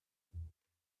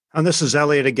 And this is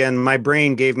Elliot again. My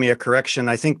brain gave me a correction.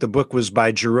 I think the book was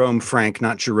by Jerome Frank,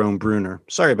 not Jerome Bruner.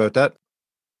 Sorry about that.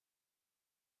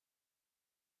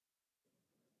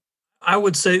 I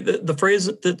would say that the phrase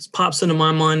that pops into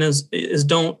my mind is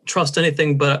don't trust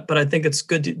anything, but I think it's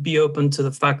good to be open to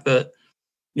the fact that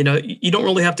You don't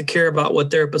really have to care about what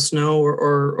therapists know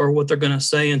or what they're going to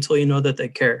say until you know that they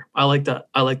care. I like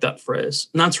that phrase.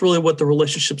 And that's really what the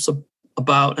relationship's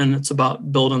about. And it's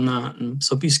about building that. And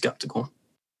so be skeptical.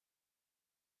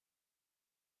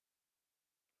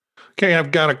 Okay,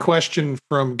 I've got a question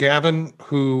from Gavin,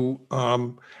 who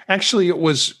actually it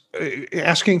was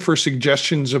asking for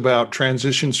suggestions about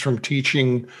transitions from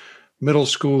teaching middle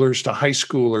schoolers to high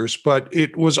schoolers, but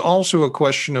it was also a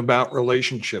question about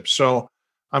relationships. So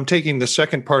I'm taking the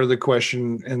second part of the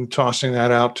question and tossing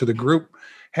that out to the group.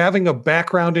 Having a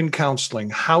background in counseling,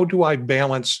 how do I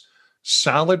balance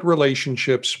solid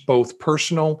relationships, both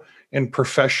personal and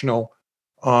professional,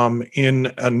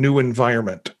 in a new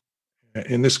environment?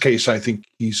 In this case, I think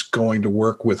he's going to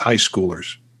work with high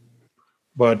schoolers.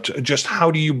 But just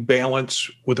how do you balance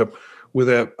with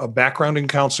a background in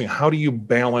counseling? How do you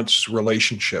balance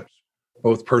relationships,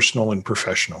 both personal and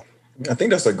professional? I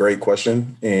think that's a great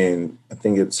question. And I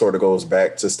think it sort of goes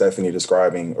back to Stephanie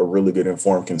describing a really good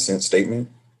informed consent statement.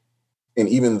 And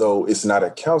even though it's not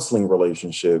a counseling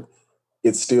relationship,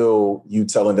 it's still you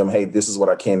telling them, hey, this is what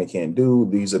I can and can't do.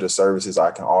 These are the services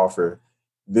I can offer.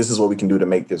 This is what we can do to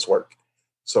make this work.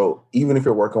 So even if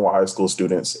you're working with high school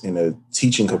students in a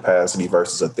teaching capacity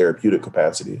versus a therapeutic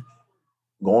capacity,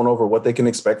 going over what they can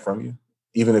expect from you,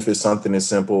 even if it's something as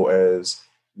simple as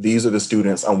these are the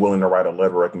students I'm willing to write a letter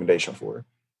of recommendation for.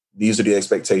 These are the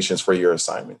expectations for your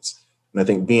assignments. And I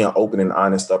think being open and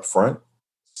honest up front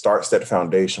starts that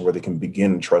foundation where they can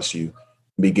begin to trust you,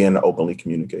 begin to openly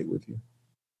communicate with you.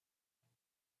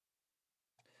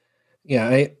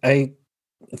 Yeah, I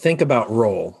think about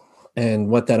role and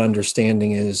what that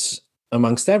understanding is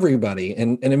amongst everybody.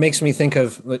 And it makes me think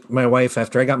of my wife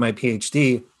after I got my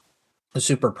PhD. I was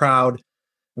super proud.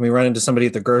 And we run into somebody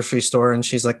at the grocery store and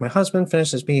she's like, my husband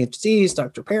finished his PhD, he's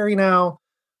Dr. Perry now.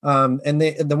 And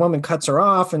the woman cuts her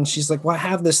off and she's like, well, I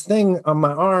have this thing on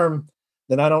my arm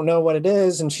that I don't know what it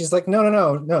is. And she's like, no.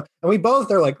 And we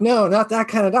both are like, no, not that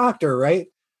kind of doctor, right?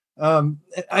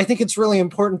 I think it's really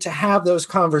important to have those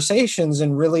conversations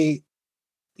and really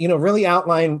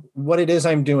outline what it is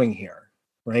I'm doing here,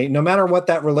 right? No matter what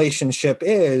that relationship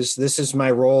is, this is my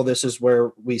role. This is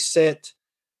where we sit.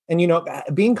 And,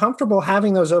 being comfortable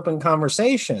having those open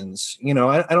conversations,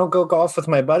 I don't go golf with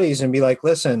my buddies and be like,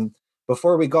 listen,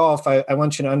 before we golf, I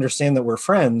want you to understand that we're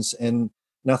friends and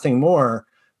nothing more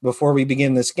before we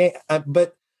begin this game.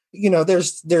 But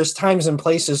there's times and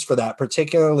places for that,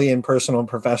 particularly in personal and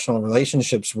professional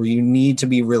relationships where you need to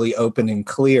be really open and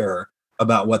clear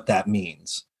about what that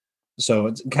means. So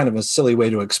it's kind of a silly way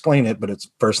to explain it, but it's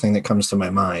the first thing that comes to my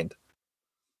mind.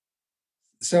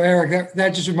 So Eric,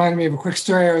 that just reminded me of a quick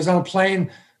story. I was on a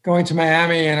plane going to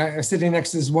Miami and I was sitting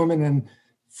next to this woman and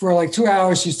for like 2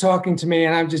 hours, she's talking to me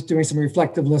and I'm just doing some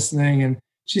reflective listening and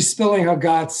she's spilling her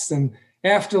guts. And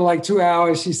after like 2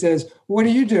 hours, she says, what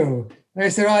do you do? And I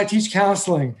said, I teach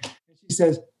counseling. And she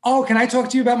says, oh, can I talk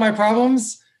to you about my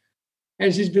problems?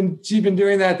 And she's been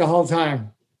doing that the whole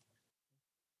time.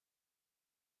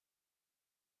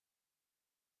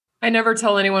 I never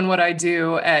tell anyone what I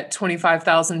do at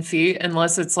 25,000 feet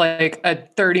unless it's like a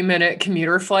 30-minute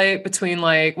commuter flight between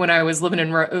like when I was living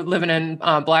in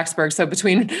Blacksburg. So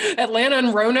between Atlanta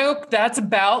and Roanoke, that's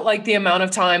about like the amount of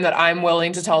time that I'm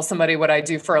willing to tell somebody what I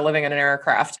do for a living in an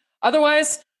aircraft.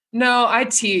 Otherwise, no, I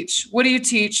teach. What do you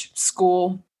teach?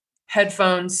 School,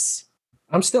 headphones.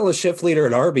 I'm still a shift leader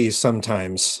at Arby's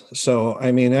sometimes. So,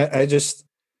 I mean, I just,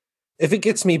 if it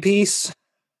gets me peace,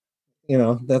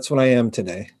 that's what I am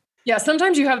today. Yeah,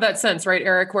 sometimes you have that sense, right,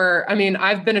 Eric, where,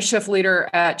 I've been a shift leader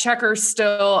at Checkers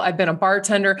still. I've been a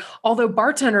bartender. Although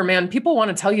bartender, man, people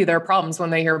want to tell you their problems when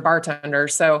they hear bartender.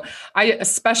 So I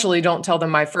especially don't tell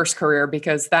them my first career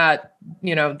because that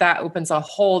opens a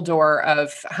whole door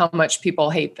of how much people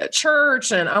hate the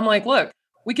church. And I'm like, look,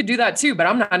 we could do that too, but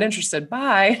I'm not interested.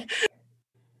 Bye.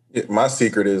 My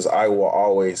secret is I will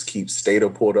always keep Stata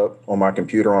pulled up on my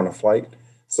computer on a flight.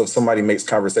 So if somebody makes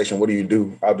conversation, what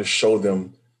do? I'll just show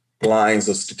them lines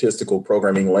of statistical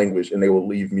programming language and they will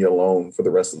leave me alone for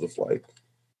the rest of the flight.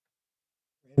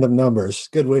 Random numbers.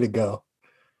 Good way to go.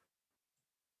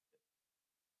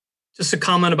 Just a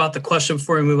comment about the question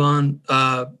before we move on.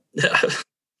 I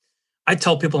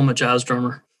tell people I'm a jazz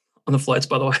drummer on the flights,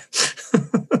 by the way.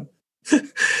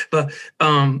 But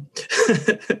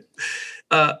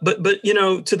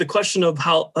to the question of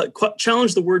how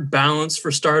challenge the word balance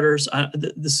for starters.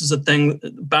 This is a thing.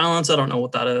 Balance. I don't know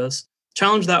what that is.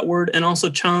 Challenge that word and also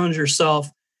challenge yourself.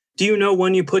 Do you know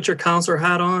when you put your counselor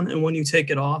hat on and when you take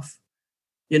it off?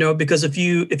 Because if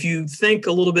you think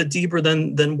a little bit deeper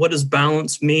than what does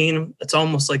balance mean, it's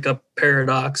almost like a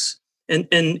paradox. And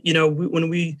when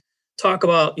we talk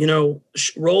about,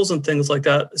 roles and things like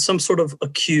that, some sort of a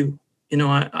cue.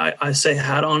 I say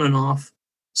hat on and off.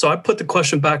 So I put the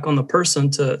question back on the person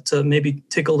to maybe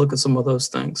take a look at some of those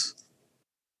things.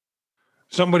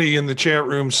 Somebody in the chat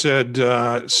room said,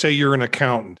 say you're an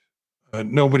accountant.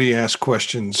 Nobody asks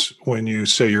questions when you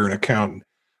say you're an accountant.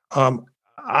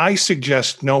 I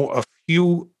suggest know a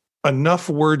few enough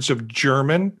words of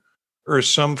German or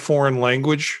some foreign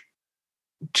language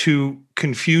to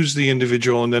confuse the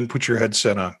individual, and then put your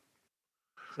headset on.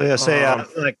 So say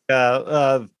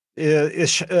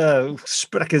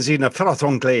sprechen Sie eine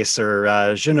Französisch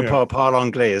or je ne parle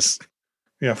anglais.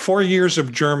 Yeah, 4 years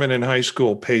of German in high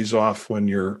school pays off when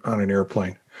you're on an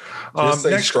airplane. Just say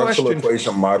next structural question.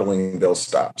 equation modeling, they'll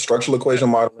stop. Structural equation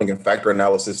modeling and factor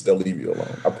analysis, they'll leave you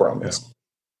alone. I promise.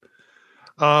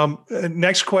 Yeah.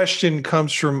 Next question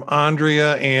comes from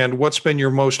Andrea. And what's been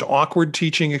your most awkward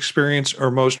teaching experience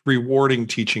or most rewarding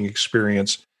teaching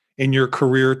experience in your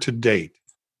career to date?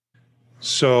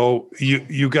 So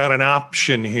you got an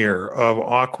option here of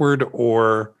awkward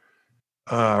or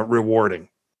rewarding.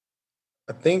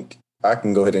 I think I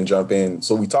can go ahead and jump in.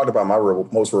 So we talked about my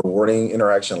most rewarding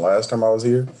interaction last time I was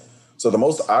here. So the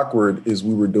most awkward is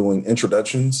we were doing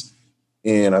introductions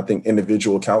in, I think,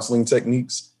 individual counseling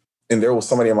techniques. And there was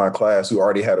somebody in my class who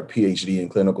already had a PhD in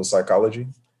clinical psychology.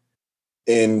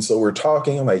 And so we're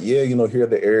talking, I'm like, yeah, here are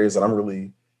the areas that I'm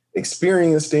really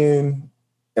experienced in.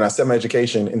 And I said my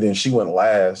education, and then she went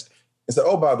last and said,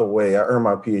 oh, by the way, I earned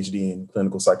my PhD in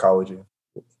clinical psychology.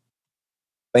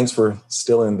 Thanks for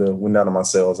stealing the wind out of my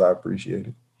sails. I appreciate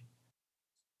it.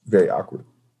 Very awkward.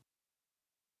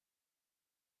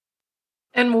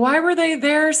 And why were they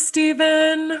there,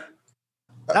 Stephen?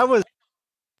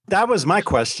 That was my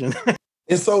question.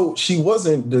 And so she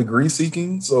wasn't degree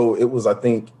seeking. So it was, I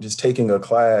think, just taking a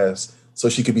class so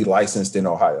she could be licensed in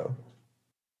Ohio.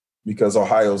 Because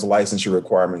Ohio's licensure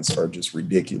requirements are just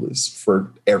ridiculous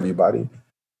for everybody.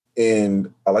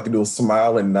 And I like to do a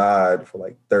smile and nod for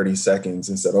like 30 seconds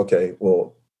and said, okay,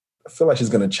 well, I feel like she's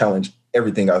going to challenge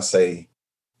everything I say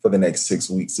for the next 6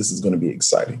 weeks. This is going to be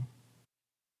exciting.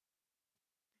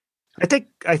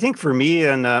 I think for me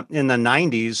in the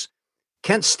 90s,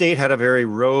 Kent State had a very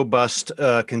robust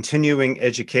continuing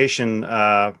education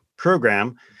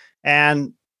program.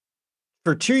 And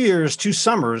for 2 years, 2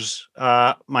 summers,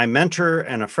 my mentor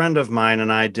and a friend of mine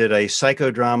and I did a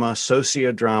psychodrama,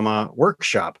 sociodrama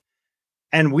workshop.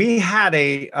 And we had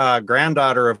a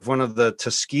granddaughter of one of the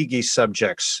Tuskegee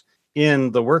subjects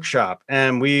in the workshop.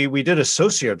 And we did a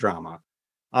sociodrama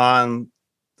on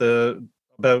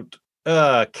about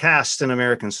caste in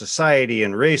American society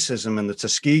and racism and the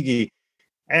Tuskegee.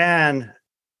 And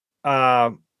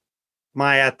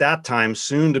my, at that time,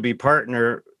 soon-to-be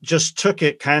partner just took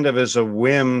it kind of as a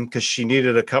whim because she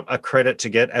needed a credit to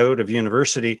get out of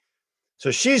university. So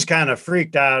she's kind of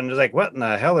freaked out and is like, what in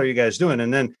the hell are you guys doing?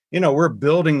 And then, we're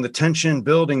building the tension,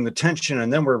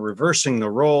 and then we're reversing the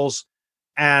roles.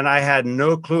 And I had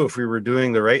no clue if we were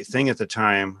doing the right thing at the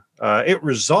time. It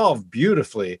resolved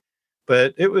beautifully,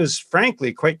 but it was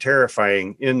frankly quite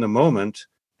terrifying in the moment.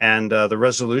 And the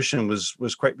resolution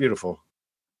was quite beautiful.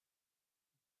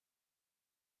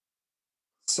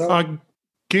 So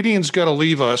Gideon's got to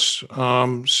leave us,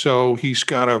 so he's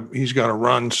got to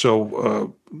run.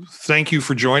 So thank you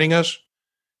for joining us,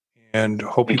 and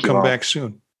hope you come back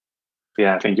soon.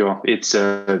 Yeah, thank you all. It's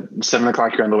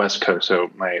 7:00 here on the West Coast,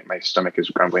 so my stomach is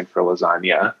grumbling for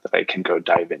lasagna that I can go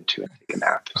dive into and take a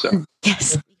nap. So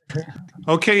Yes.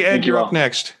 Okay, Ed, you're up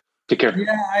next. Take care.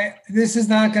 Yeah, this is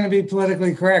not going to be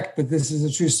politically correct, but this is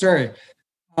a true story.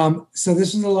 So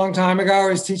this was a long time ago. I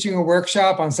was teaching a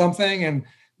workshop on something, and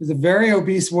there's a very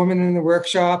obese woman in the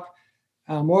workshop,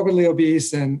 morbidly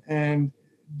obese. And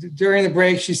during the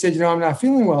break, she said, I'm not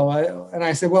feeling well. And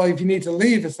I said, well, if you need to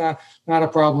leave, it's not a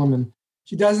problem. And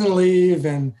she doesn't leave.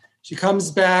 And she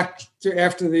comes back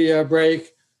after the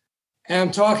break. And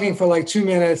I'm talking for like 2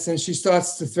 minutes, and she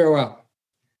starts to throw up.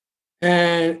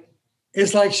 And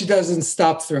it's like she doesn't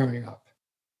stop throwing up.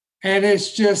 And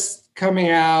it's just coming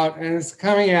out, and it's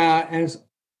coming out.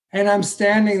 And I'm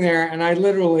standing there, and I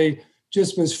literally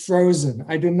just was frozen.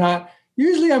 I did not,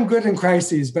 usually I'm good in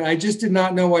crises, but I just did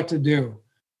not know what to do.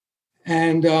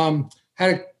 And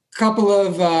had a couple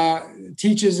of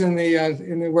teachers in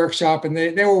the workshop, and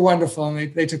they were wonderful,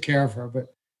 and they took care of her.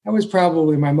 But that was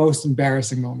probably my most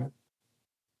embarrassing moment.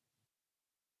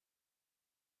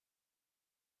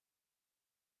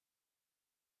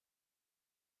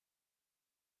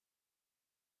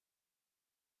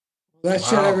 Let's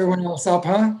shut everyone else up,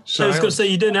 huh? So I was going to say,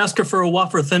 you didn't ask her for a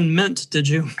wafer thin mint, did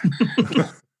you?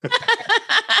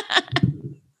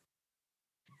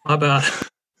 My bad.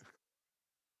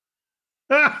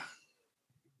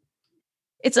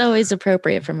 It's always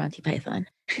appropriate for Monty Python.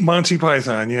 Monty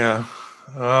Python, yeah.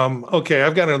 Okay,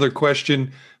 I've got another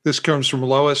question. This comes from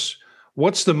Lois.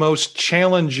 What's the most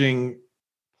challenging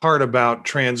part about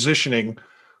transitioning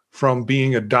from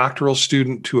being a doctoral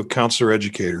student to a counselor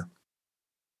educator?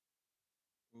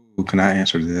 Ooh, can I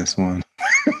answer this one?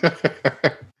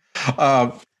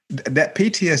 That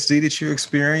PTSD that you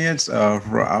experience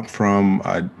from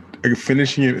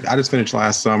finishing it, I just finished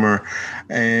last summer,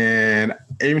 and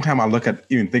every time I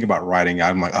even think about writing,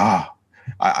 I'm like,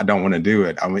 I don't want to do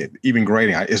it. I mean, even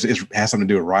grading, it has something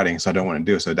to do with writing, so I don't want to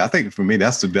do it. So I think for me,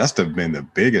 that's been the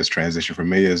biggest transition for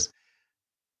me, is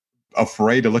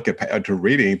afraid to look at to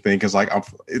read anything, because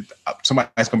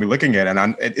somebody's going to be looking at it,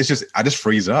 and I just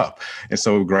freeze up. And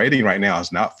so grading right now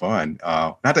is not fun.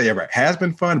 Not that it ever has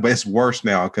been fun, but it's worse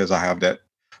now because I have that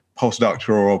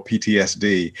postdoctoral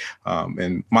PTSD,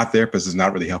 and my therapist is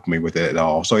not really helping me with it at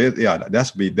all. So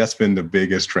that's been the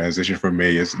biggest transition for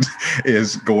me,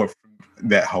 is going from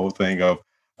that whole thing of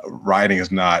writing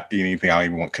is not anything I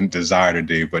even desire to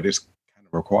do, but it's kind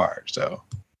of required. So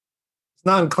it's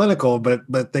non-clinical,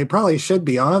 but they probably should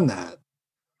be on that.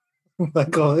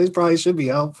 Like, it probably should be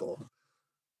helpful.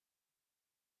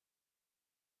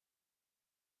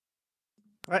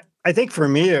 I think for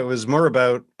me, it was more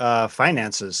about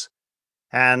finances.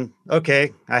 And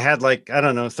okay, I had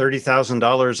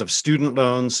 $30,000 of student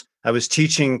loans. I was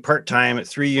teaching part-time at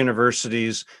 3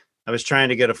 universities. I was trying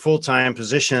to get a full-time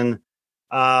position.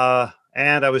 And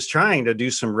I was trying to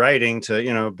do some writing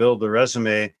to, build the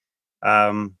resume.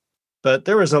 But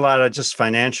there was a lot of just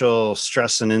financial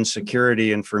stress and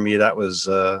insecurity. And for me, that was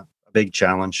a big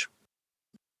challenge.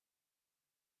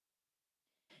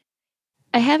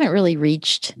 I haven't really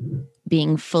reached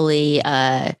being fully,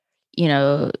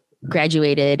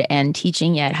 graduated and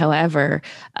teaching yet. However,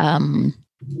 I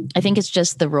think it's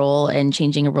just the role and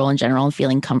changing a role in general and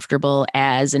feeling comfortable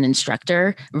as an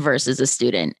instructor versus a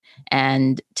student,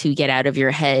 and to get out of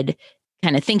your head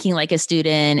kind of thinking like a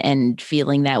student and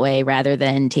feeling that way rather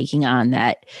than taking on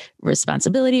that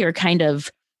responsibility, or kind of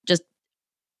just,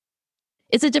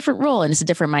 it's a different role and it's a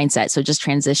different mindset. So just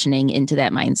transitioning into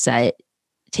that mindset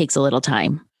takes a little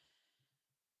time.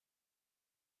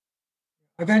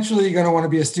 Eventually, you're going to want to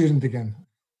be a student again.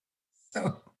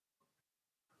 So.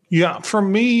 Yeah, for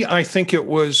me, I think it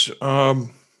was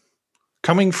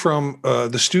coming from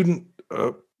the student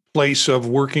place of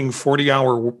working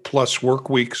 40-hour plus work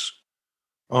weeks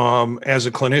as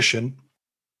a clinician,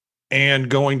 and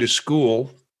going to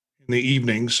school in the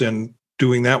evenings and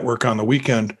doing that work on the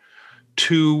weekend,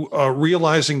 to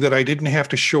realizing that I didn't have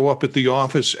to show up at the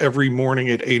office every morning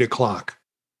at 8 o'clock.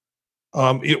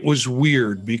 It was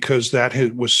weird because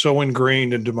that was so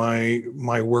ingrained into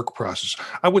my work process.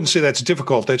 I wouldn't say that's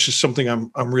difficult. That's just something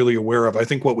I'm really aware of. I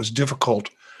think what was difficult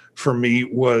for me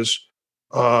was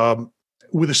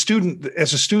with a student.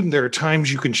 As a student, there are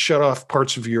times you can shut off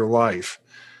parts of your life,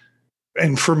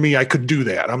 and for me, I could do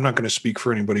that. I'm not going to speak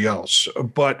for anybody else,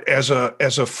 but as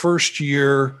a first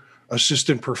year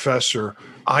assistant professor,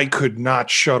 I could not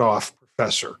shut off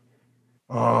professor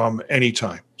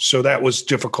anytime. So that was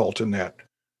difficult in that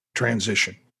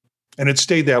transition. And it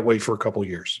stayed that way for a couple of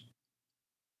years.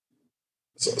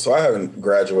 So I haven't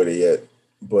graduated yet,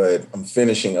 but I'm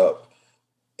finishing up,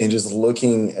 and just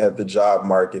looking at the job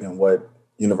market and what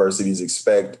universities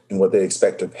expect and what they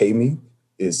expect to pay me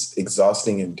is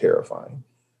exhausting and terrifying.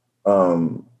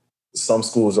 Some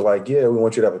schools are like, yeah, we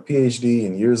want you to have a PhD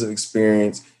and years of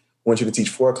experience. We want you to teach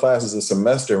 4 classes a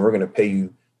semester, and we're going to pay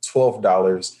you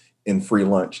 $12 in free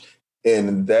lunch.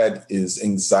 And that is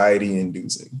anxiety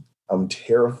inducing. I'm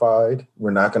terrified.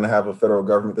 We're not going to have a federal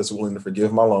government that's willing to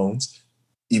forgive my loans,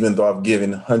 even though I've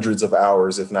given hundreds of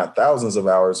hours, if not thousands of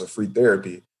hours of free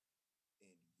therapy.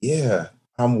 Yeah,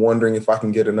 I'm wondering if I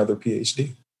can get another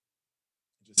PhD.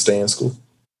 Just stay in school.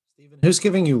 Stephen, who's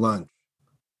giving you lunch?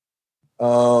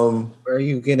 Where are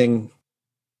you getting?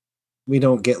 We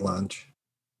don't get lunch.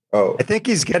 Oh, I think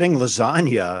he's getting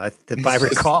lasagna, if I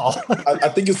recall. I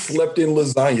think it's slept in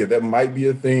lasagna. That might be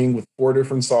a thing with 4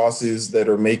 different sauces that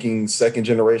are making second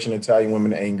generation Italian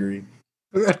women angry.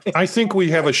 I think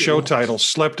we have a show title,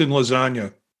 Slept in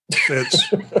Lasagna.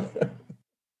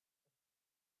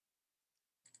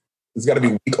 It's got to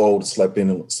be week old. Slept in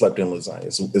lasagna.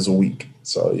 It's a week.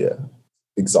 So yeah,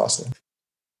 exhausting.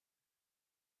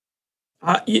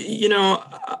 I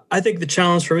think the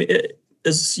challenge for me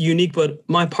is unique, but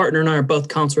my partner and I are both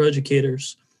counselor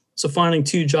educators. So finding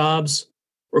 2 jobs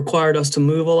required us to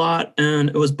move a lot. And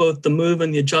it was both the move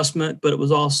and the adjustment, but it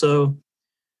was also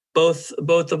both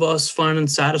of us finding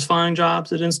satisfying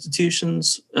jobs at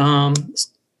institutions.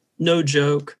 No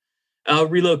joke.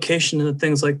 relocation and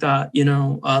things like that,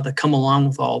 that come along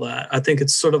with all that. I think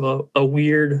it's sort of a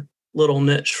weird little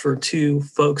niche for two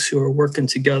folks who are working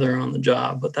together on the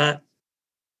job, but that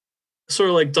sort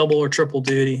of like double or triple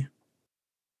duty.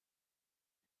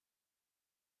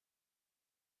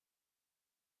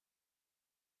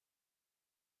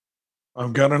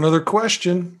 I've got another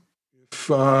question. This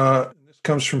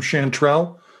comes from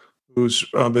Chantrell, who's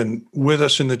been with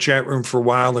us in the chat room for a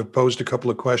while and posed a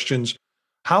couple of questions.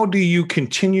 How do you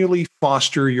continually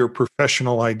foster your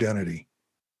professional identity?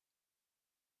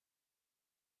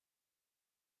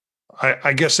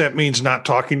 I guess that means not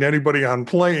talking to anybody on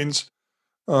planes,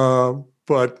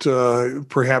 but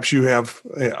perhaps you have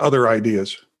other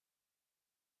ideas.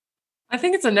 I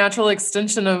think it's a natural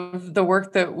extension of the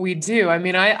work that we do. I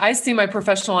mean, I see my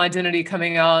professional identity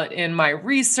coming out in my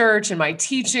research, in my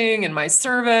teaching, in my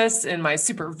service, in my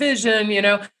supervision,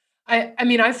 I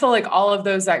mean, I feel like all of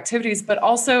those activities, but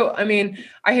also, I mean,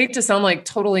 I hate to sound like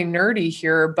totally nerdy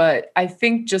here, but I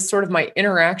think just sort of my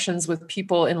interactions with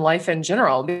people in life in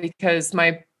general, because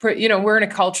we're in a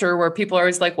culture where people are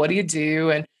always like, what do you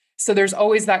do? And so there's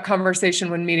always that conversation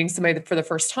when meeting somebody for the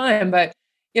first time. But,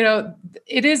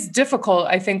 it is difficult,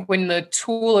 I think, when the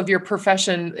tool of your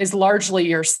profession is largely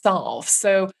yourself.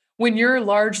 So when you're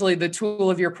largely the tool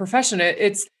of your profession,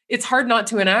 it's hard not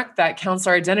to enact that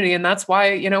counselor identity. And that's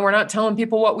why, we're not telling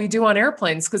people what we do on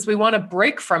airplanes, because we want to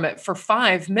break from it for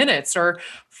 5 minutes or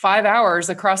 5 hours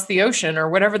across the ocean or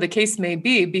whatever the case may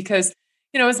be, because,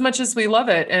 as much as we love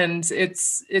it and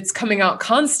it's coming out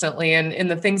constantly in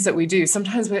the things that we do.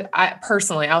 Sometimes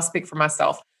I'll speak for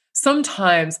myself.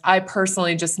 Sometimes I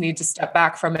personally just need to step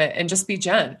back from it and just be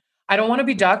Jen. I don't want to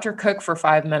be Dr. Cook for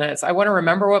 5 minutes. I want to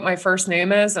remember what my first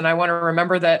name is. And I want to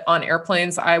remember that on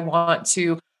airplanes, I want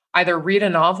to either read a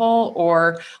novel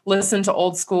or listen to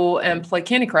old school and play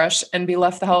Candy Crush and be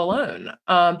left the hell alone.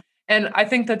 And I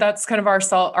think that that's kind of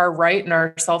our right and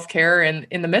our self-care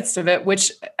in the midst of it,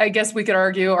 which I guess we could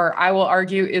argue, or I will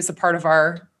argue, is a part of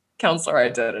our counselor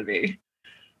identity.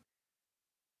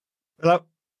 Well,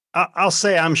 I'll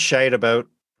say I'm shite about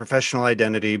professional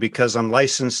identity because I'm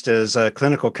licensed as a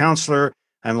clinical counselor.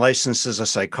 I'm licensed as a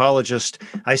psychologist.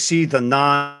 I see the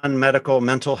non-medical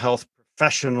mental health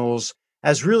professionals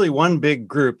as really one big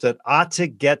group that ought to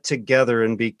get together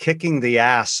and be kicking the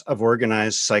ass of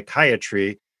organized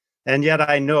psychiatry. And yet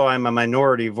I know I'm a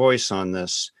minority voice on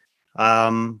this.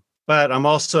 But I'm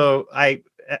also,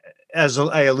 as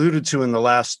I alluded to in the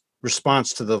last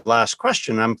response to the last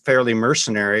question, I'm fairly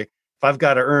mercenary. If I've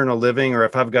got to earn a living or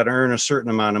if I've got to earn a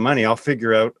certain amount of money, I'll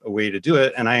figure out a way to do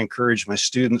it. And I encourage my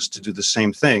students to do the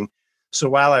same thing. So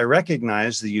while I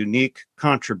recognize the unique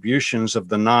contributions of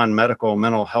the non-medical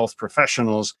mental health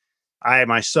professionals, I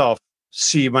myself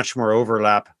see much more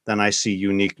overlap than I see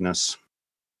uniqueness.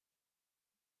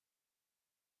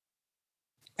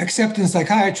 Except in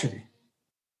psychiatry.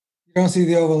 You don't see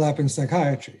the overlap in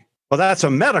psychiatry. Well, that's a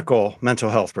medical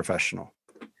mental health professional.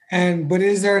 But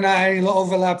is there not any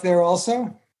overlap there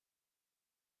also?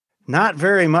 Not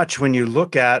very much when you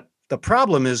look at the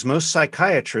problem is most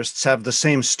psychiatrists have the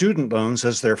same student loans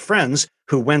as their friends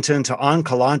who went into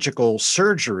oncological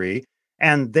surgery,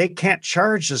 and they can't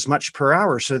charge as much per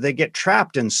hour. So they get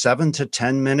trapped in 7 to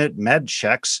 10 minute med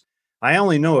checks. I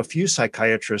only know a few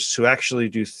psychiatrists who actually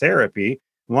do therapy.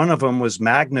 One of them was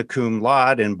magna cum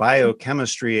laude in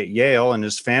biochemistry at Yale, and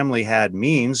his family had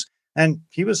means. And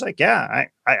he was like, yeah,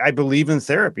 I believe in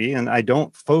therapy and I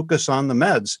don't focus on the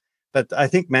meds. But I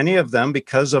think many of them,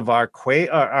 because of our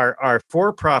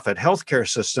for-profit healthcare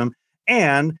system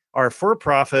and our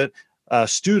for-profit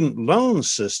student loan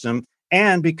system,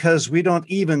 and because we don't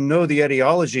even know the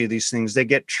etaology of these things, they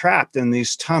get trapped in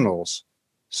these tunnels.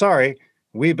 Sorry,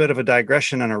 wee bit of a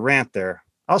digression and a rant there.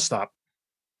 I'll stop.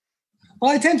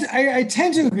 Well, I tend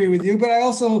to agree with you, but I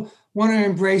also want to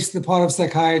embrace the part of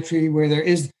psychiatry where there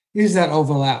is that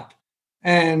overlap,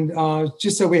 and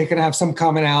just so we can have some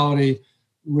commonality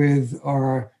with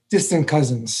our distant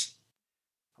cousins.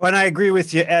 When I agree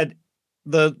with you, Ed,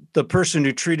 the person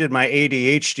who treated my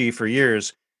ADHD for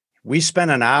years, we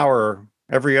spent an hour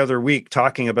every other week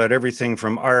talking about everything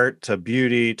from art to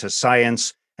beauty to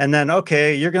science. And then,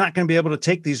 okay, you're not going to be able to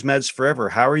take these meds forever.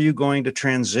 How are you going to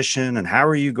transition? And how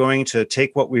are you going to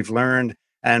take what we've learned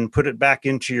and put it back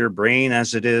into your brain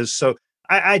as it is? So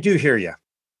I do hear you.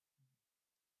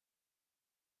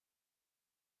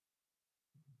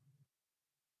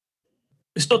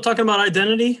 We're still talking about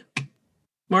identity,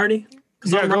 Marty?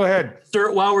 Yeah, go ahead.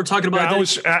 While we're talking about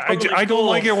identity, I don't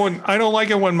like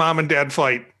it when mom and dad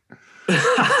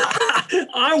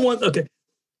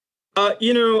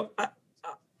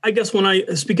I guess when I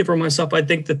speak for myself, I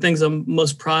think the things I'm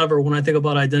most proud of are when I think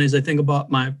about identities, I think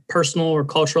about my personal or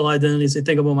cultural identities. I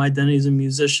think about my identity as a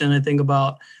musician. I think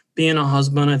about being a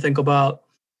husband. I think about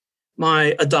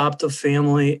my adoptive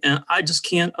family. And I just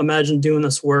can't imagine doing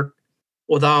this work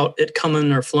without it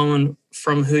coming or flowing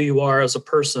from who you are as a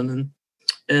person.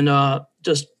 And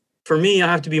just for me, I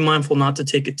have to be mindful not to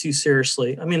take it too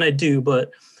seriously. I mean, I do,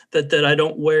 but that I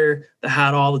don't wear the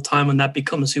hat all the time and that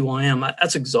becomes who I am.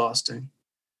 That's exhausting.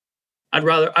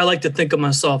 I like to think of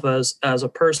myself as a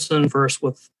person first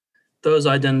with those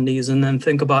identities and then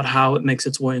think about how it makes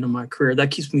its way into my career.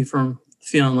 That keeps me from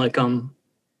feeling like I'm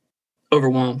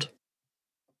overwhelmed.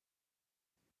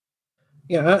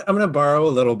 Yeah, I'm going to borrow a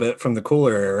little bit from the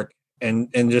cooler, Eric, and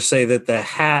just say that the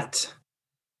hat,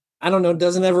 I don't know,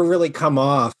 doesn't ever really come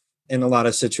off in a lot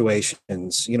of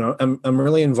situations. You know, I'm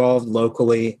really involved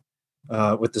locally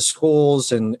with the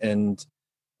schools and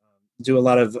do a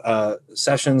lot of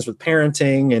sessions with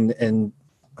parenting and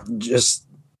just,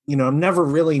 you know, I'm never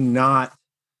really not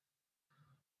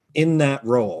in that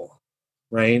role,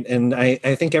 right? And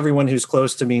I think everyone who's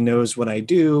close to me knows what I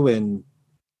do and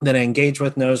that I engage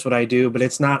with knows what I do, but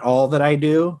it's not all that I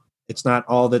do. It's not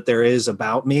all that there is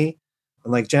about me.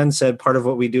 And like Jen said, part of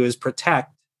what we do is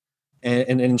protect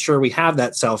and ensure we have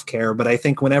that self-care. But I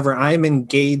think whenever I'm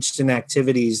engaged in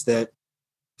activities that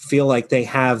feel like they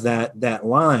have that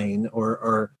line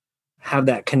or have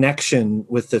that connection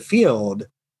with the field,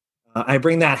 I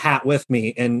bring that hat with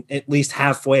me and at least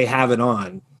halfway have it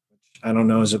on, which I don't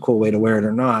know is a cool way to wear it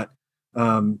or not.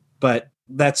 But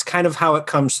that's kind of how it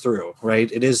comes through,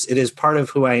 right? It is part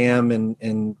of who I am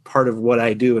and part of what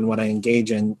I do and what I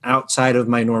engage in outside of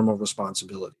my normal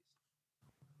responsibility.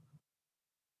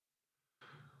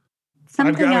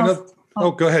 Something else.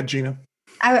 Go ahead, Gina.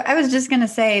 I was just going to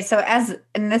say,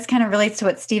 and this kind of relates to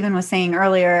what Stephen was saying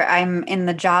earlier, I'm in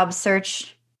the job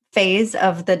search phase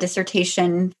of the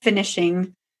dissertation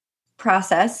finishing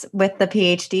process with the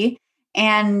PhD.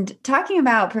 And talking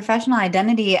about professional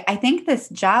identity, I think this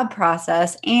job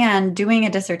process and doing a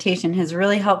dissertation has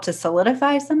really helped to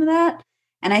solidify some of that.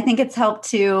 And I think it's helped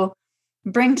to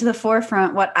bring to the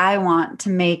forefront what I want to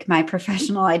make my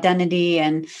professional identity.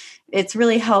 And it's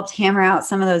really helped hammer out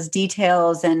some of those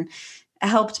details and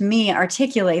helped me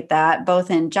articulate that both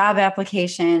in job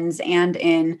applications and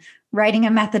in writing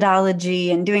a methodology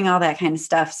and doing all that kind of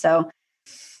stuff. So,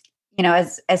 you know,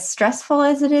 as stressful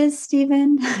as it is,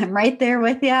 Stephen, I'm right there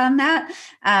with you on that.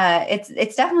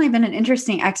 It's definitely been an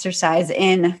interesting exercise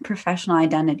in professional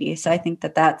identity. So I think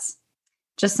that's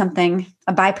just something,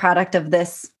 a byproduct of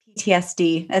this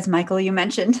PTSD, as Michael, you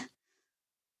mentioned.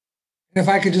 If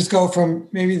I could just go from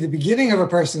maybe the beginning of a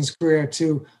person's career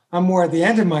to I'm more at the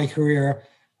end of my career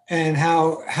and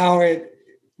how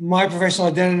my professional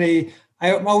identity,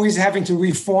 I'm always having to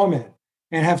reform it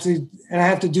and I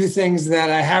have to do things that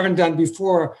I haven't done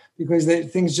before because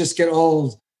things just get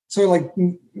old. So like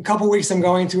a couple of weeks, I'm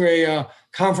going to a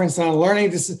conference on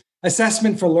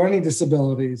assessment for learning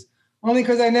disabilities, only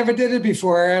because I never did it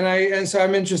before. And so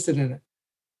I'm interested in it.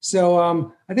 So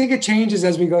I think it changes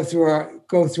as we go through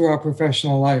our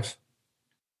professional life.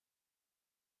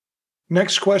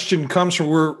 Next question comes from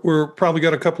we're probably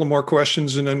got a couple of more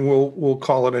questions and then we'll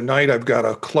call it a night. I've got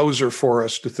a closer for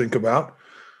us to think about.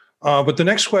 But the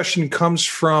next question comes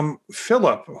from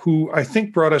Philip, who I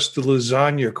think brought us the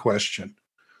lasagna question,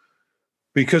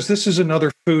 because this is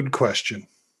another food question.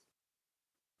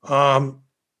 What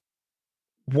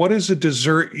is a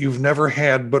dessert you've never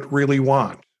had but really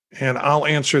want? And I'll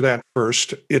answer that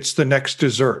first. It's the next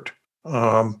dessert.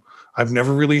 I've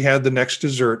never really had the next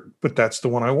dessert, but that's the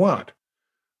one I want.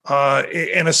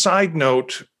 And a side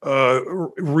note,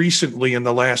 recently in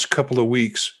the last couple of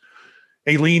weeks,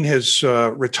 Aileen has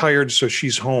retired, so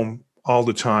she's home all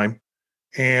the time,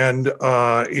 and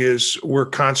we're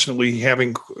constantly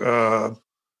having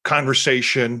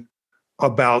conversation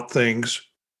about things.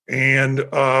 And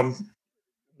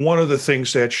one of the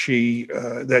things that she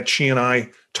and I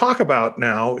talk about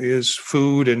now is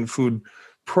food and food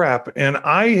prep. And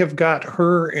I have got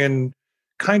her and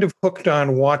kind of hooked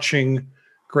on watching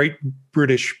Great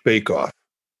British Bake Off.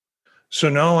 So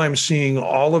now I'm seeing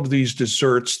all of these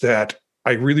desserts that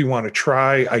I really want to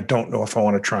try. I don't know if I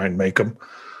want to try and make them,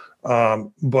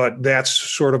 but that's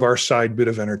sort of our side bit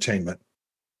of entertainment.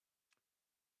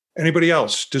 Anybody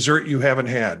else? Dessert you haven't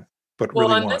had, but really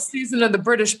want? Well, on this season of the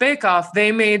British Bake Off,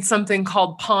 they made something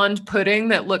called pond pudding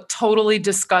that looked totally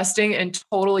disgusting and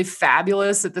totally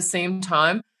fabulous at the same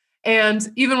time.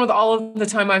 And even with all of the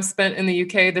time I've spent in the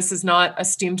UK, this is not a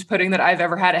steamed pudding that I've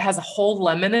ever had. It has a whole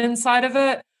lemon inside of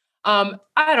it.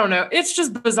 I don't know. It's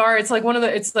just bizarre. It's like one of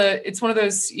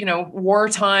those,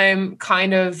 wartime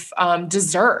kind of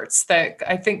desserts that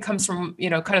I think comes from,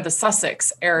 kind of the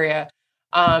Sussex area.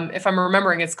 If I'm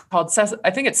remembering, it's called,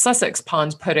 I think it's Sussex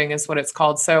Pond pudding is what it's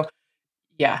called. So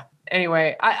yeah.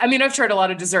 Anyway, I mean, I've tried a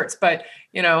lot of desserts, but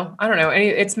I don't know.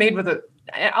 It's made with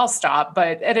I'll stop,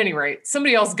 but at any rate,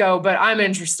 somebody else go, but I'm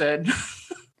interested.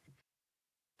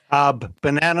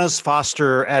 Bananas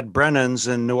Foster at Brennan's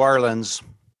in New Orleans.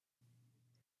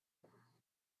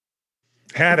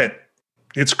 Had it.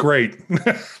 It's great.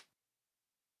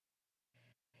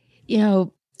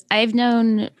 I've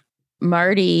known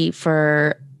Marty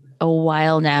for a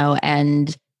while now,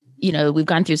 and we've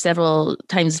gone through several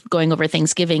times going over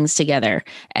Thanksgivings together.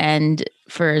 And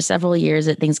for several years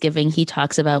at Thanksgiving, he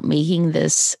talks about making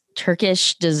this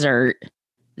Turkish dessert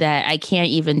that I can't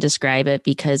even describe it,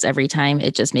 because every time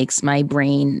it just makes my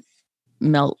brain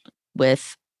melt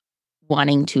with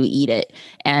wanting to eat it.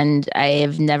 And I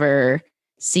have never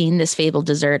seen this fabled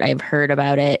dessert. I've heard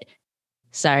about it.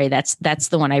 Sorry, that's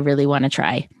the one I really want to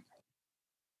try.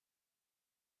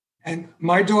 And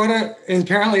my daughter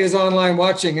apparently is online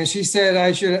watching, and she said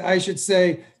I should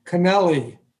say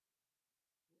cannelli.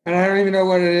 And I don't even know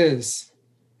what it is.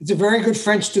 It's a very good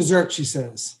French dessert, she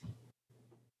says.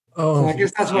 Oh, so I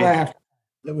guess that's what I have.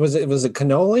 Was it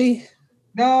cannoli?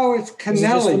 No, it's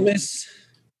cannelli.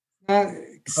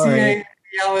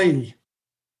 C-A-N-E-L-E.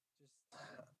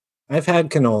 I've had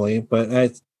cannoli, but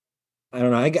I don't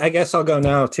know. I guess I'll go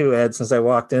now too, Ed, since I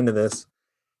walked into this.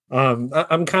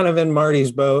 I'm kind of in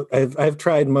Marty's boat. I've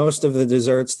tried most of the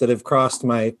desserts that have crossed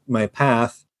my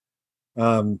path.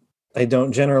 I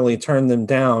don't generally turn them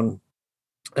down.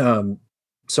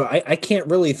 So I can't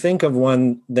really think of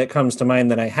one that comes to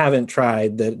mind that I haven't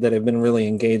tried that I've been really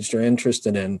engaged or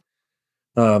interested in.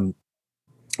 But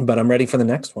I'm ready for the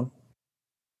next one.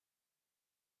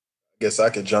 I guess I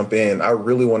could jump in. I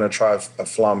really want to try a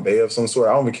flambe of some sort.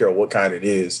 I don't even care what kind it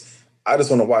is. I just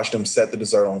want to watch them set the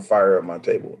dessert on fire at my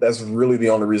table. That's really the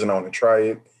only reason I want to try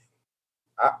it.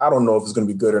 I don't know if it's going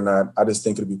to be good or not. I just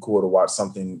think it'd be cool to watch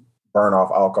something burn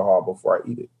off alcohol before I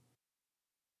eat it.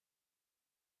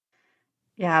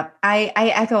 Yeah, I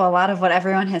echo a lot of what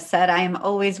everyone has said. I am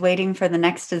always waiting for the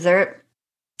next dessert,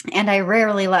 and I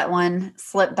rarely let one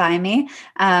slip by me.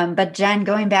 But Jen,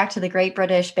 going back to the Great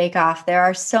British Bake Off, there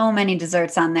are so many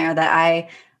desserts on there that I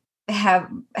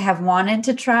have wanted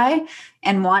to try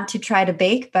and want to try to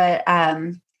bake, but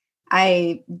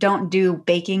I don't do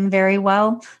baking very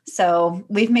well. So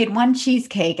we've made one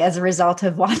cheesecake as a result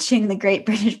of watching the Great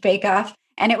British Bake Off,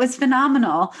 and it was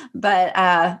phenomenal, but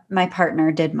my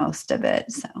partner did most of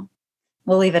it. So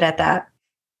we'll leave it at that.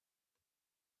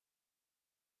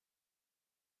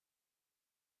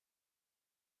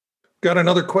 Got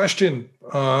another question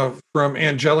from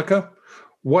Angelica.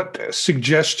 What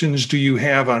suggestions do you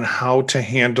have on how to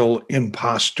handle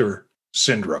imposter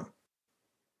syndrome?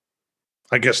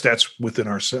 I guess that's within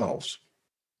ourselves.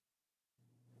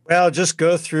 Well, just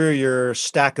go through your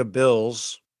stack of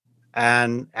bills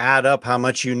and add up how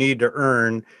much you need to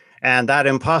earn, and that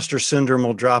imposter syndrome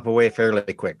will drop away fairly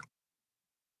quick.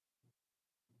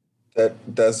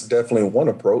 That's definitely one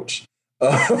approach.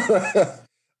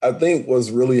 I think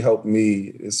what's really helped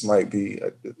me, this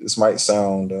might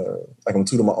sound like I'm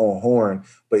tooting my own horn,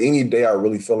 but any day I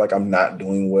really feel like I'm not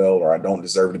doing well or I don't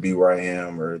deserve to be where I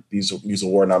am or these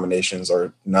award nominations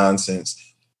are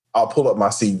nonsense, I'll pull up my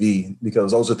CV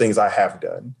because those are things I have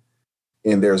done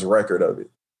and there's record of it.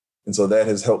 And so that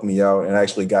has helped me out. And I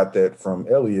actually got that from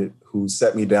Elliot, who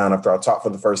sat me down after I taught for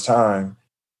the first time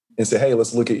and said, hey,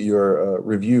 let's look at your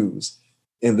reviews.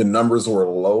 And the numbers were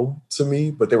low to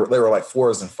me, but they were like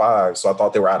 4s and 5s. So I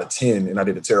thought they were out of 10 and I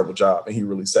did a terrible job. And he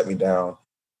really set me down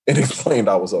and explained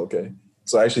I was okay.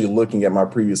 So actually looking at my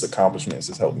previous accomplishments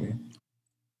has helped me.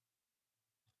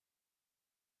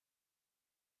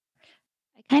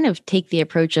 I kind of take the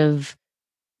approach of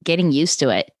getting used to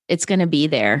it. It's going to be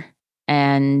there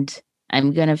and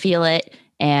I'm going to feel it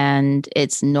and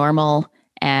it's normal.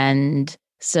 And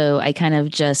so I kind of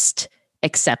just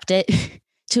accept it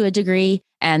to a degree.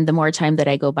 And the more time that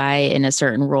I go by in a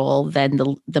certain role, then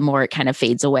the more it kind of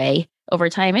fades away over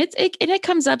time. It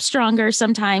comes up stronger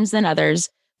sometimes than others,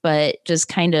 but just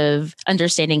kind of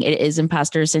understanding it is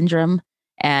imposter syndrome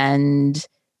and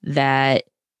that's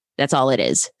all it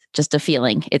is. Just a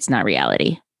feeling. It's not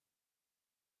reality.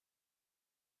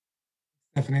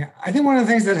 Stephanie, I think one of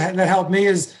the things that helped me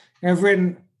is I've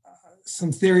written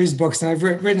some theories books and I've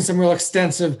written some real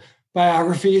extensive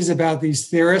biographies about these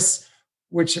theorists,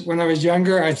 which when I was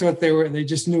younger, I thought they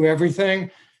just knew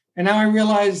everything. And now I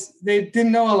realize they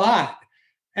didn't know a lot.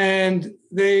 And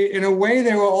in a way,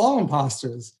 they were all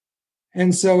imposters.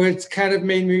 And so it's kind of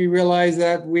made me realize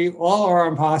that we all are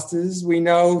imposters. We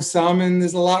know some, and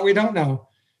there's a lot we don't know.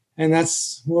 And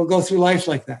we'll go through life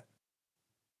like that.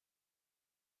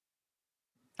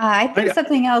 I think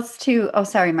something else too. Oh,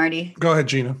 sorry, Marty. Go ahead,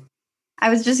 Gina. I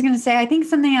was just going to say, I think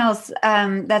something else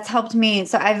that's helped me.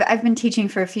 So I've been teaching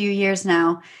for a few years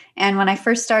now. And when I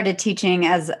first started teaching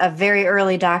as a very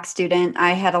early doc student,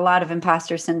 I had a lot of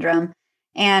imposter syndrome.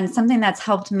 And something that's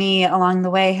helped me along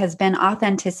the way has been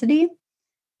authenticity.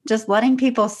 Just letting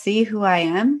people see who I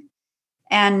am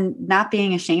and not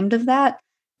being ashamed of that,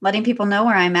 letting people know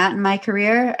where I'm at in my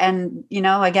career. And,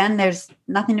 again, there's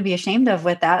nothing to be ashamed of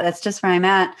with that. That's just where I'm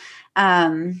at.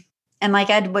 And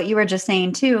like Ed, what you were just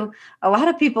saying too, a lot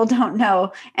of people don't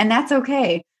know, and that's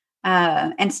okay.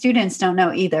 And students don't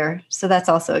know either. So that's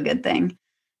also a good thing.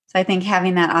 So I think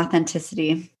having that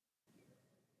authenticity.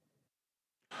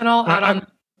 And I'll add on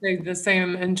the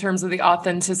same in terms of the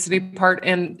authenticity part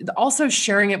and also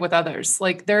sharing it with others.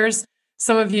 Like there's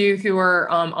some of you who are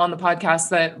on the podcast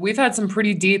that we've had some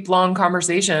pretty deep, long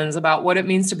conversations about what it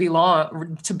means to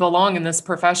belong in this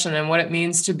profession and what it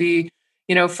means to be,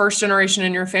 first generation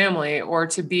in your family, or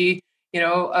to be,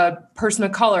 a person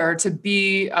of color, to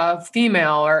be a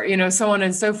female, or, so on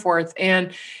and so forth.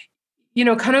 And,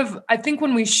 I think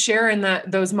when we share in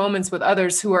those moments with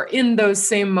others who are in those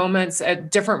same moments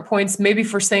at different points, maybe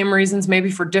for same reasons,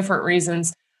 maybe for different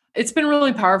reasons, it's been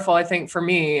really powerful, I think, for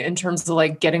me in terms of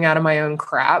like getting out of my own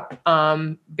crap,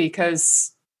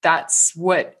 because that's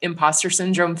what imposter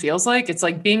syndrome feels like. It's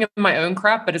like being in my own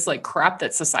crap, but it's like crap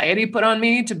that society put on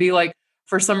me to be like,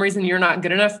 for some reason, you're not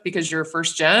good enough because you're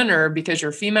first gen or because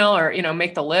you're female or,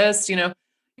 make the list, you're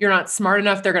not smart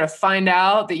enough. They're going to find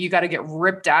out that you got to get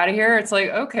ripped out of here. It's like,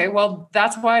 okay, well,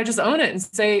 that's why I just own it and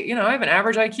say, I have an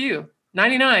average IQ,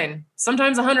 99,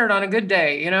 sometimes 100 on a good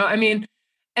day,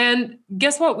 and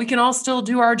guess what? We can all still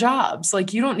do our jobs.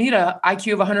 Like you don't need a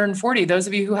IQ of 140. Those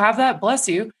of you who have that, bless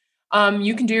you.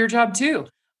 You can do your job too.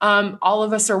 All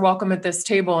of us are welcome at this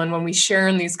table. And when we share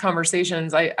in these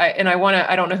conversations,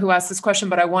 I don't know who asked this question,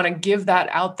 but I want to give that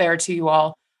out there to you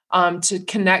all, to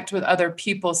connect with other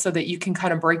people so that you can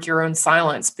kind of break your own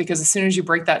silence, because as soon as you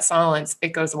break that silence,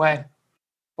 it goes away.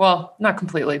 Well, not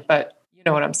completely, but you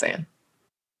know what I'm saying.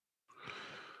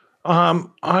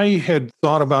 I had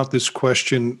thought about this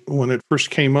question when it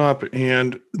first came up,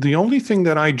 and the only thing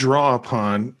that I draw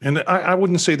upon, and I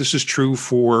wouldn't say this is true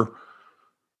for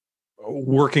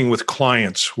working with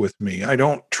clients with me. I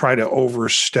don't try to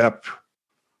overstep,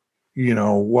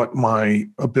 what my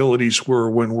abilities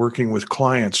were when working with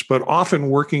clients, but often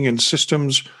working in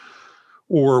systems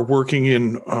or working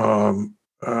in,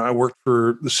 I worked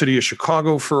for the city of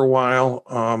Chicago for a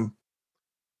while.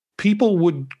 People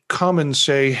would come and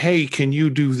say, hey, can you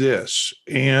do this?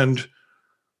 And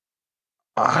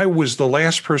I was the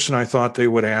last person I thought they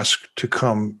would ask to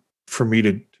come for me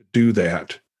to do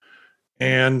that.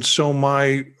 And so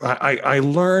I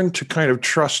learned to kind of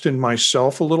trust in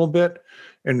myself a little bit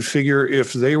and figure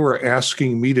if they were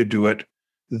asking me to do it,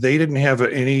 they didn't have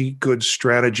any good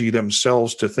strategy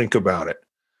themselves to think about it.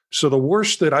 So the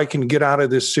worst that I can get out of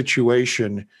this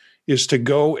situation is to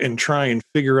go and try and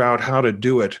figure out how to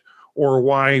do it or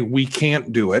why we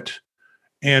can't do it,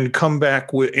 and come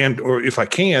back with, or if I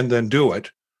can, then do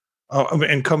it,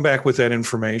 and come back with that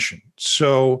information.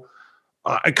 So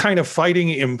I kind of fighting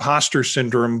imposter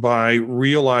syndrome by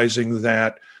realizing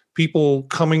that people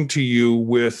coming to you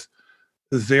with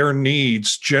their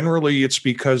needs, generally it's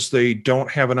because they don't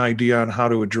have an idea on how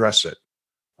to address it.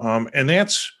 And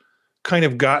that's kind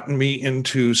of gotten me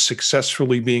into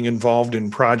successfully being involved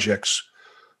in projects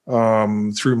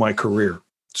through my career.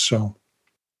 So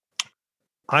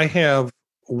I have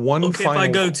one final... If I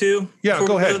go too? Yeah,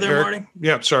 go ahead, there, Marty?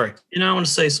 Yeah, sorry. I want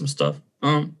to say some stuff.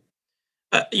 I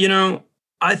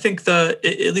think that,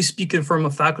 at least speaking from a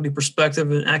faculty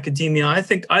perspective in academia, I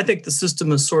think the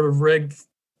system is sort of rigged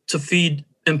to feed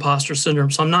imposter syndrome.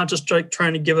 So I'm not just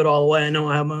trying to give it all away. I know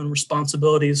I have my own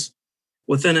responsibilities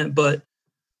within it, but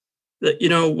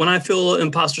when I feel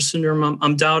imposter syndrome,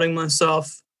 I'm doubting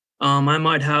myself. I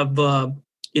might have,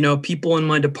 people in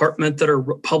my department that are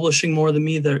publishing more than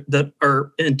me that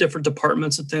are in different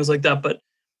departments and things like that, but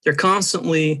they're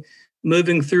constantly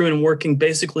moving through and working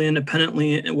basically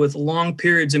independently with long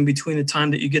periods in between the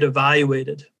time that you get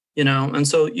evaluated, and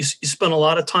so you spend a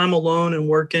lot of time alone and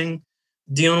working,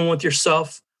 dealing with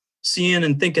yourself, seeing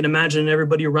and thinking, imagining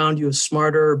everybody around you is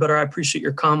smarter or better. I appreciate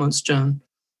your comments, Jen.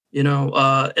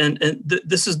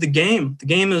 This is the game. The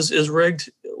game is rigged,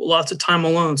 lots of time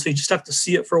alone. So you just have to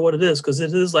see it for what it is, because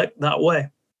it is like that way.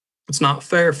 It's not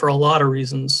fair for a lot of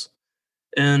reasons.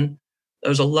 And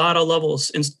There's a lot of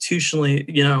levels institutionally.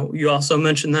 You also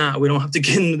mentioned that. We don't have to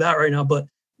get into that right now, but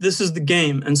this is the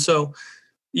game. And so,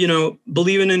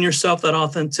 believing in yourself, that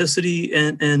authenticity,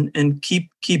 and keep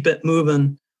it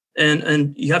moving.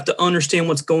 And you have to understand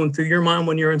what's going through your mind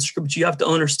when you're in script. You have to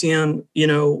understand,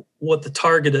 what the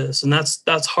target is. And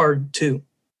that's hard too.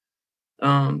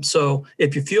 So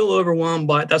if you feel overwhelmed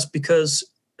by it, that's because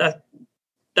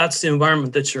that's the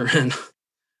environment that you're in.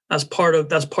 That's part of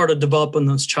developing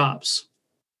those chops.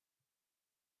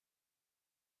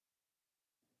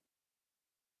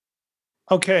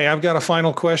 Okay, I've got a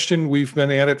final question. We've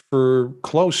been at it for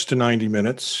close to 90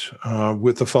 minutes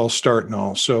with the false start and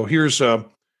all. So here's a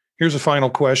final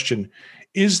question.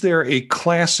 Is there a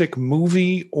classic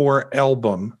movie or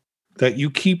album that you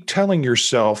keep telling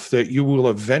yourself that you will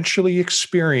eventually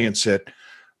experience it,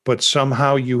 but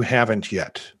somehow you haven't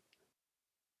yet?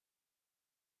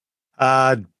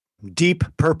 Deep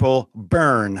Purple,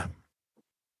 Burn.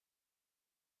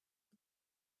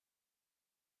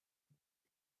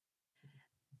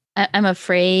 I'm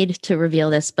afraid to reveal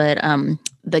this, but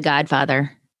The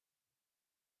Godfather.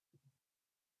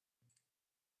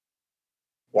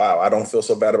 Wow, I don't feel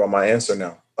so bad about my answer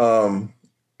now.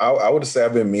 I would say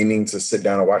I've been meaning to sit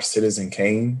down and watch Citizen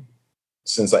Kane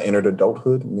since I entered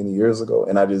adulthood many years ago,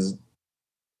 and I just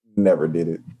never did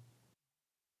it.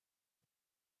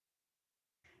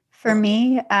 For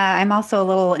me, I'm also a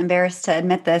little embarrassed to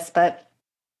admit this, but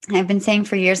I've been saying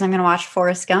for years I'm going to watch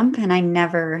Forrest Gump, and I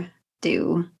never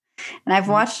do. And I've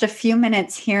watched a few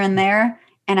minutes here and there,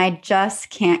 and I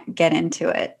just can't get into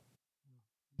it.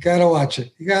 You gotta watch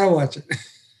it.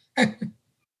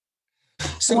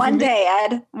 So one day,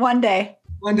 Ed. One day.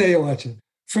 One day you'll watch it.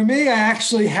 For me, I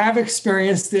actually have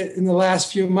experienced it in the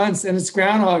last few months, and it's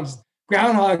Groundhog's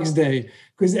Day,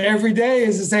 because every day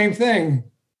is the same thing.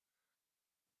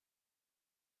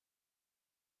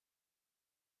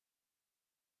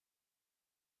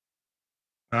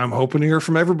 I'm hoping to hear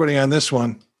from everybody on this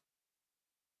one.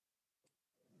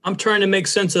 I'm trying to make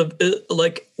sense of it,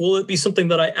 will it be something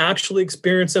that I actually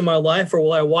experience in my life, or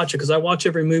will I watch it? Because I watch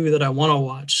every movie that I want to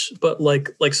watch, but like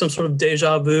some sort of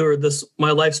deja vu, or my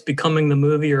life's becoming the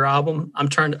movie or album. I'm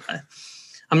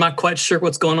not quite sure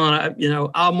what's going on.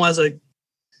 Album wise,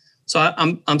 so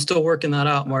I'm still working that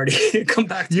out, Marty. Come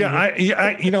back to me.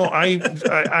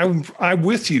 I'm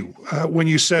with you when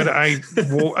you said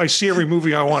I see every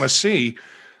movie I want to see.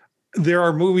 There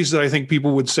are movies that I think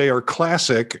people would say are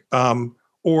classic,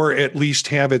 or at least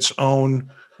have its own,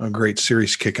 a great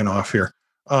series kicking off here,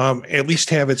 at least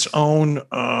have its own,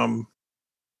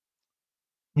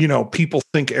 people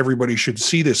think everybody should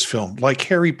see this film, like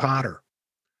Harry Potter.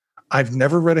 I've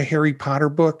never read a Harry Potter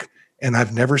book, and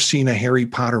I've never seen a Harry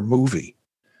Potter movie.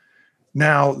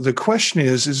 Now, the question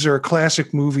is there a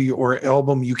classic movie or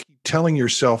album you keep telling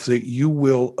yourself that you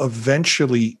will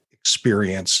eventually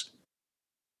experience?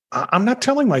 I'm not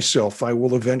telling myself I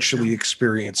will eventually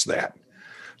experience that.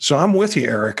 So I'm with you,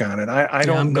 Eric, on it. I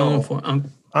don't know. Going for it.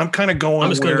 I'm kind of going. I'm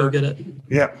just going to go get it.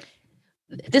 Yeah.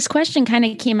 This question kind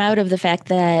of came out of the fact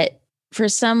that for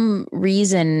some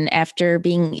reason, after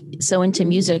being so into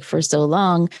music for so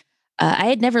long, I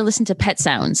had never listened to Pet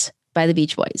Sounds by the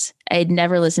Beach Boys. I had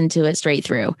never listened to it straight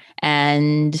through.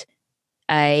 And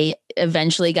I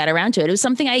eventually got around to it. It was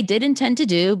something I did intend to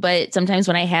do, but sometimes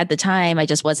when I had the time, I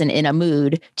just wasn't in a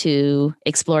mood to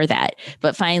explore that.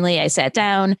 But finally, I sat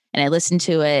down and I listened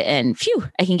to it, and phew,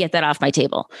 I can get that off my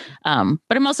table. But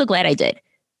I'm also glad I did.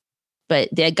 But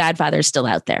The Godfather's still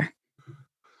out there.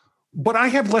 But I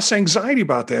have less anxiety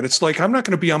about that. It's like I'm not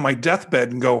going to be on my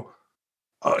deathbed and go,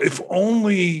 if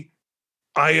only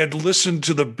I had listened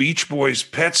to the Beach Boys'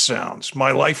 Pet Sounds,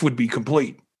 my life would be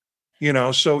complete.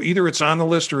 So either it's on the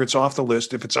list or it's off the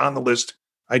list. If it's on the list,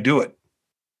 I do it.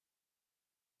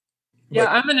 Yeah,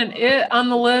 I'm in an it on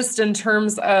the list in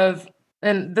terms of,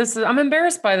 I'm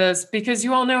embarrassed by this because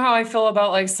you all know how I feel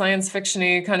about like science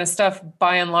fiction-y kind of stuff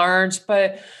by and large,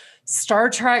 but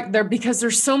Star Trek because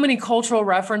there's so many cultural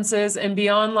references, and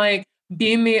beyond like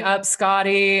Beam Me Up,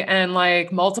 Scotty, and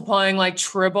like multiplying like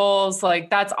tribbles,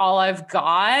 like that's all I've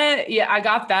got. Yeah, I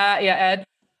got that. Yeah, Ed.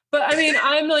 But I mean,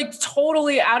 I'm like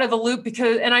totally out of the loop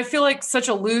and I feel like such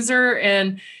a loser.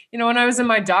 And, when I was in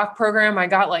my doc program, I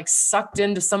got like sucked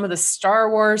into some of the Star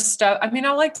Wars stuff. I mean,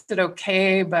 I liked it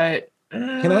okay, but.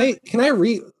 Can I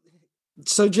read?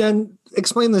 So Jen,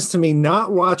 explain this to me.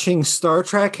 Not watching Star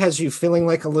Trek has you feeling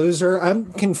like a loser?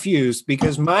 I'm confused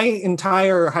because my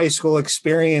entire high school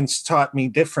experience taught me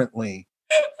differently.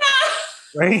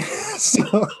 Right?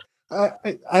 So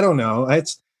I don't know.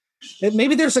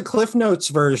 Maybe there's a Cliff Notes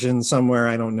version somewhere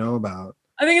I don't know about.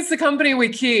 I think it's the company we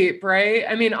keep, right?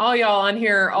 I mean, all y'all on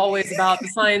here are always about the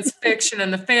science fiction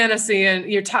and the fantasy, and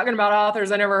you're talking about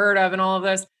authors I never heard of and all of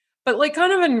this. But like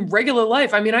kind of in regular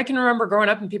life, I mean, I can remember growing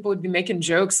up and people would be making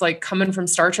jokes like coming from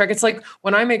Star Trek. It's like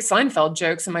when I make Seinfeld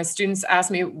jokes and my students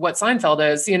ask me what Seinfeld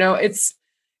is,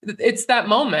 it's that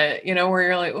moment, where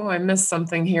you're like, oh, I missed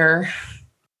something here.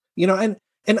 And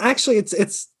actually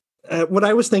it's what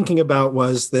I was thinking about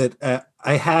was that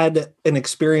I had an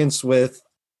experience with,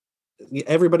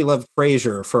 everybody loved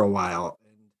Frasier for a while.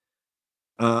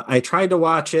 I tried to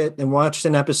watch it and watched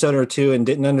an episode or two and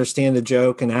didn't understand the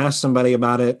joke and asked somebody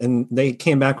about it. And they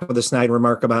came back with a snide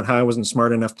remark about how I wasn't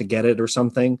smart enough to get it or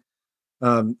something.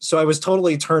 So I was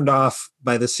totally turned off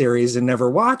by the series and never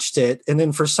watched it. And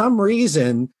then for some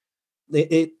reason,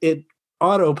 it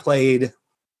auto played.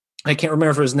 I can't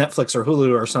remember if it was Netflix or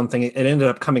Hulu or something. It ended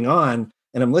up coming on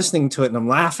and I'm listening to it and I'm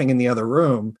laughing in the other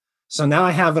room. So now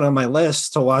I have it on my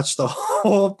list to watch the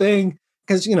whole thing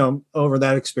because, over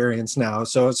that experience now.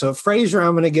 So Frasier,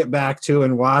 I'm going to get back to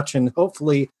and watch and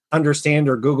hopefully understand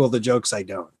or Google the jokes I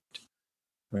don't.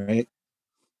 Right.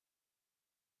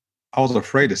 I was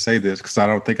afraid to say this because I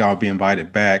don't think I'll be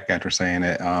invited back after saying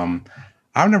it.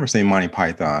 I've never seen Monty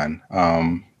Python.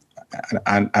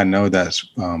 I know that's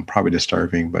probably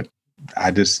disturbing, but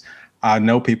I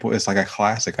know people, it's like a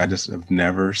classic. I just have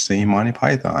never seen Monty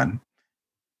Python.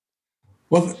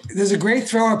 Well, there's a great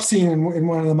throw-up scene in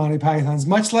one of the Monty Pythons,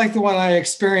 much like the one I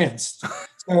experienced.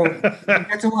 So you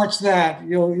get to watch that.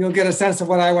 You'll get a sense of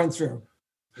what I went through.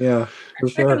 Yeah, for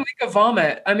sure. Second week of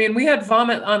vomit. I mean, we had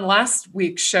vomit on last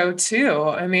week's show too.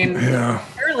 I mean,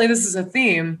 apparently this is a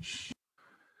theme.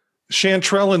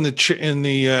 Chantrell in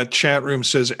the chat room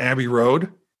says Abbey Road,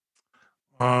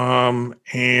 and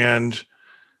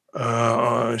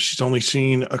she's only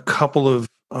seen a couple of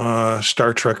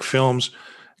Star Trek films.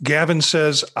 Gavin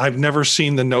says, I've never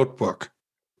seen The Notebook.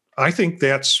 I think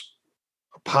that's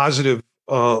a positive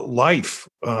life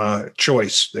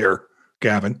choice there,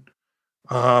 Gavin.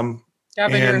 Gavin,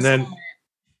 and then,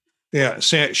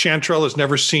 Chantrell has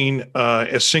never seen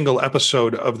a single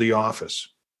episode of The Office.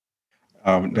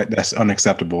 That's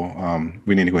unacceptable.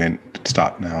 We need to go ahead and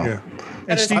stop now. Yeah.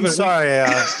 And I'm sorry.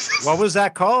 What was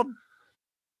that called?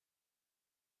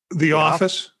 The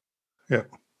Office? Yeah.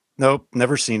 Nope,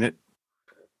 never seen it.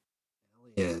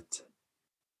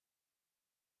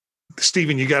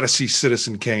 Stephen, you got to see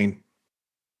Citizen Kane.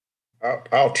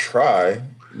 I'll try,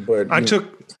 but I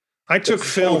took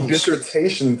films.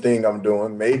 Dissertation thing I'm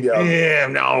doing. Maybe I'll. Yeah,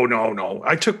 no.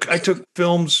 I took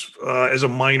films as a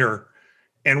minor,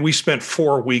 and we spent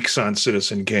 4 weeks on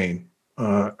Citizen Kane.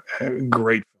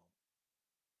 Great.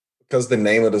 Because the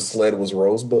name of the sled was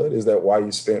Rosebud? Is that why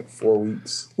you spent 4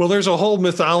 weeks? Well, there's a whole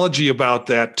mythology about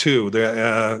that too.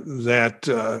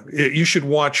 You should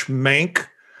watch Mank,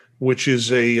 which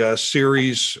is a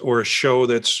series or a show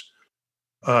that's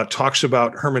talks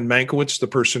about Herman Mankiewicz, the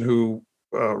person who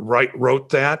wrote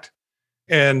that.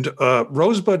 And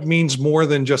Rosebud means more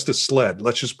than just a sled.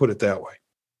 Let's just put it that way.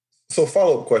 So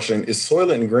follow-up question, is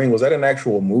Soylent Green, was that an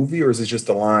actual movie or is it just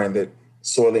a line that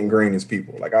Soylent Green is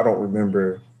people? Like, I don't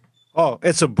remember. Oh,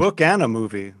 it's a book and a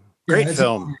movie. Great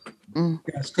film.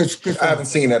 Yes, good I haven't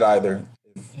seen it either,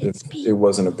 if it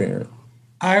wasn't apparent.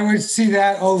 I would see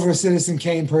that over Citizen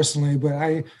Kane personally, but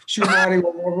I'm sure Marty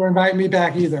will never invite me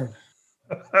back either.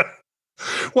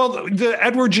 Well, the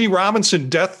Edward G. Robinson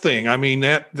death thing, I mean,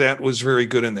 that was very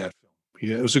good in that film.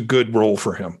 Yeah, it was a good role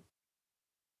for him.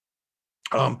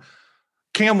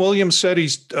 Cam Williams said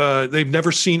they've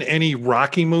never seen any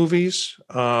Rocky movies.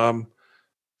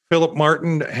 Philip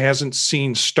Martin hasn't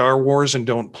seen Star Wars and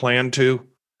don't plan to.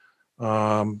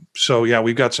 So yeah,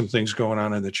 we've got some things going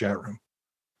on in the chat room.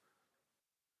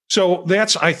 So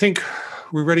I think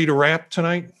we're ready to wrap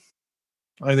tonight.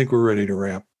 I think we're ready to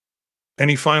wrap.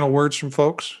 Any final words from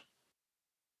folks?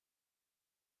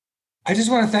 I just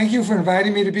want to thank you for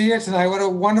inviting me to be here tonight. What a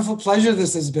wonderful pleasure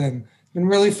this has been. It's been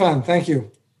really fun. Thank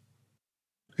you.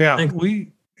 Yeah,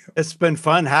 it's been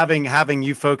fun having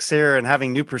you folks here and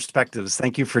having new perspectives.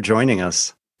 Thank you for joining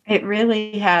us. It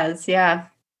really has. Yeah.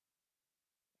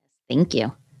 Thank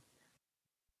you.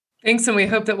 Thanks, and we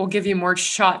hope that we'll give you more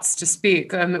shots to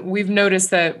speak. We've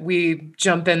noticed that we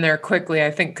jump in there quickly,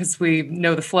 I think, because we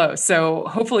know the flow. So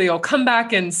hopefully you'll come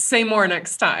back and say more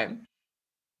next time.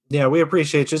 Yeah, we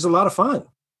appreciate you. It's a lot of fun.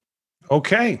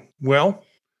 Okay. Well,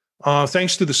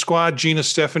 thanks to the squad, Gina,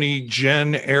 Stephanie,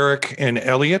 Jen, Eric, and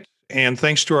Elliot. And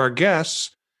thanks to our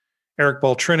guests, Eric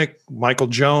Baltrinick, Michael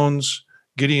Jones,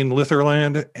 Gideon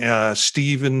Litherland,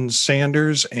 Stephen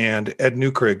Sanders, and Ed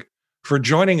Newkrig for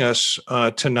joining us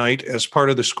tonight as part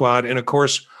of the squad. And of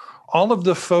course, all of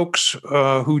the folks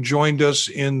who joined us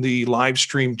in the live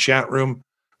stream chat room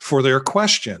for their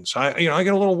questions. I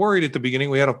got a little worried at the beginning.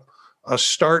 We had a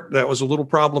start that was a little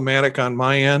problematic on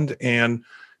my end, and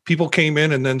people came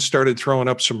in and then started throwing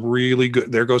up some really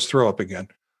good. There goes throw up again.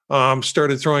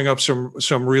 Started throwing up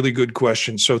some really good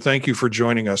questions. So thank you for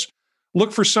joining us.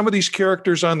 Look for some of these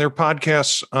characters on their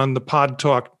podcasts on the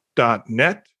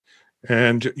podtalk.net,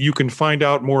 and you can find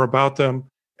out more about them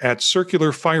at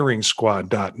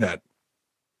circularfiringsquad.net.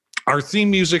 Our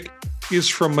theme music is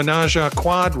from Menage a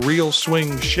Quad, Real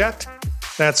Swing Shet.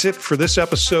 That's it for this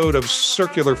episode of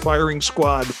Circular Firing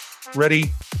Squad.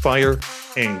 Ready, fire,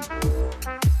 aim.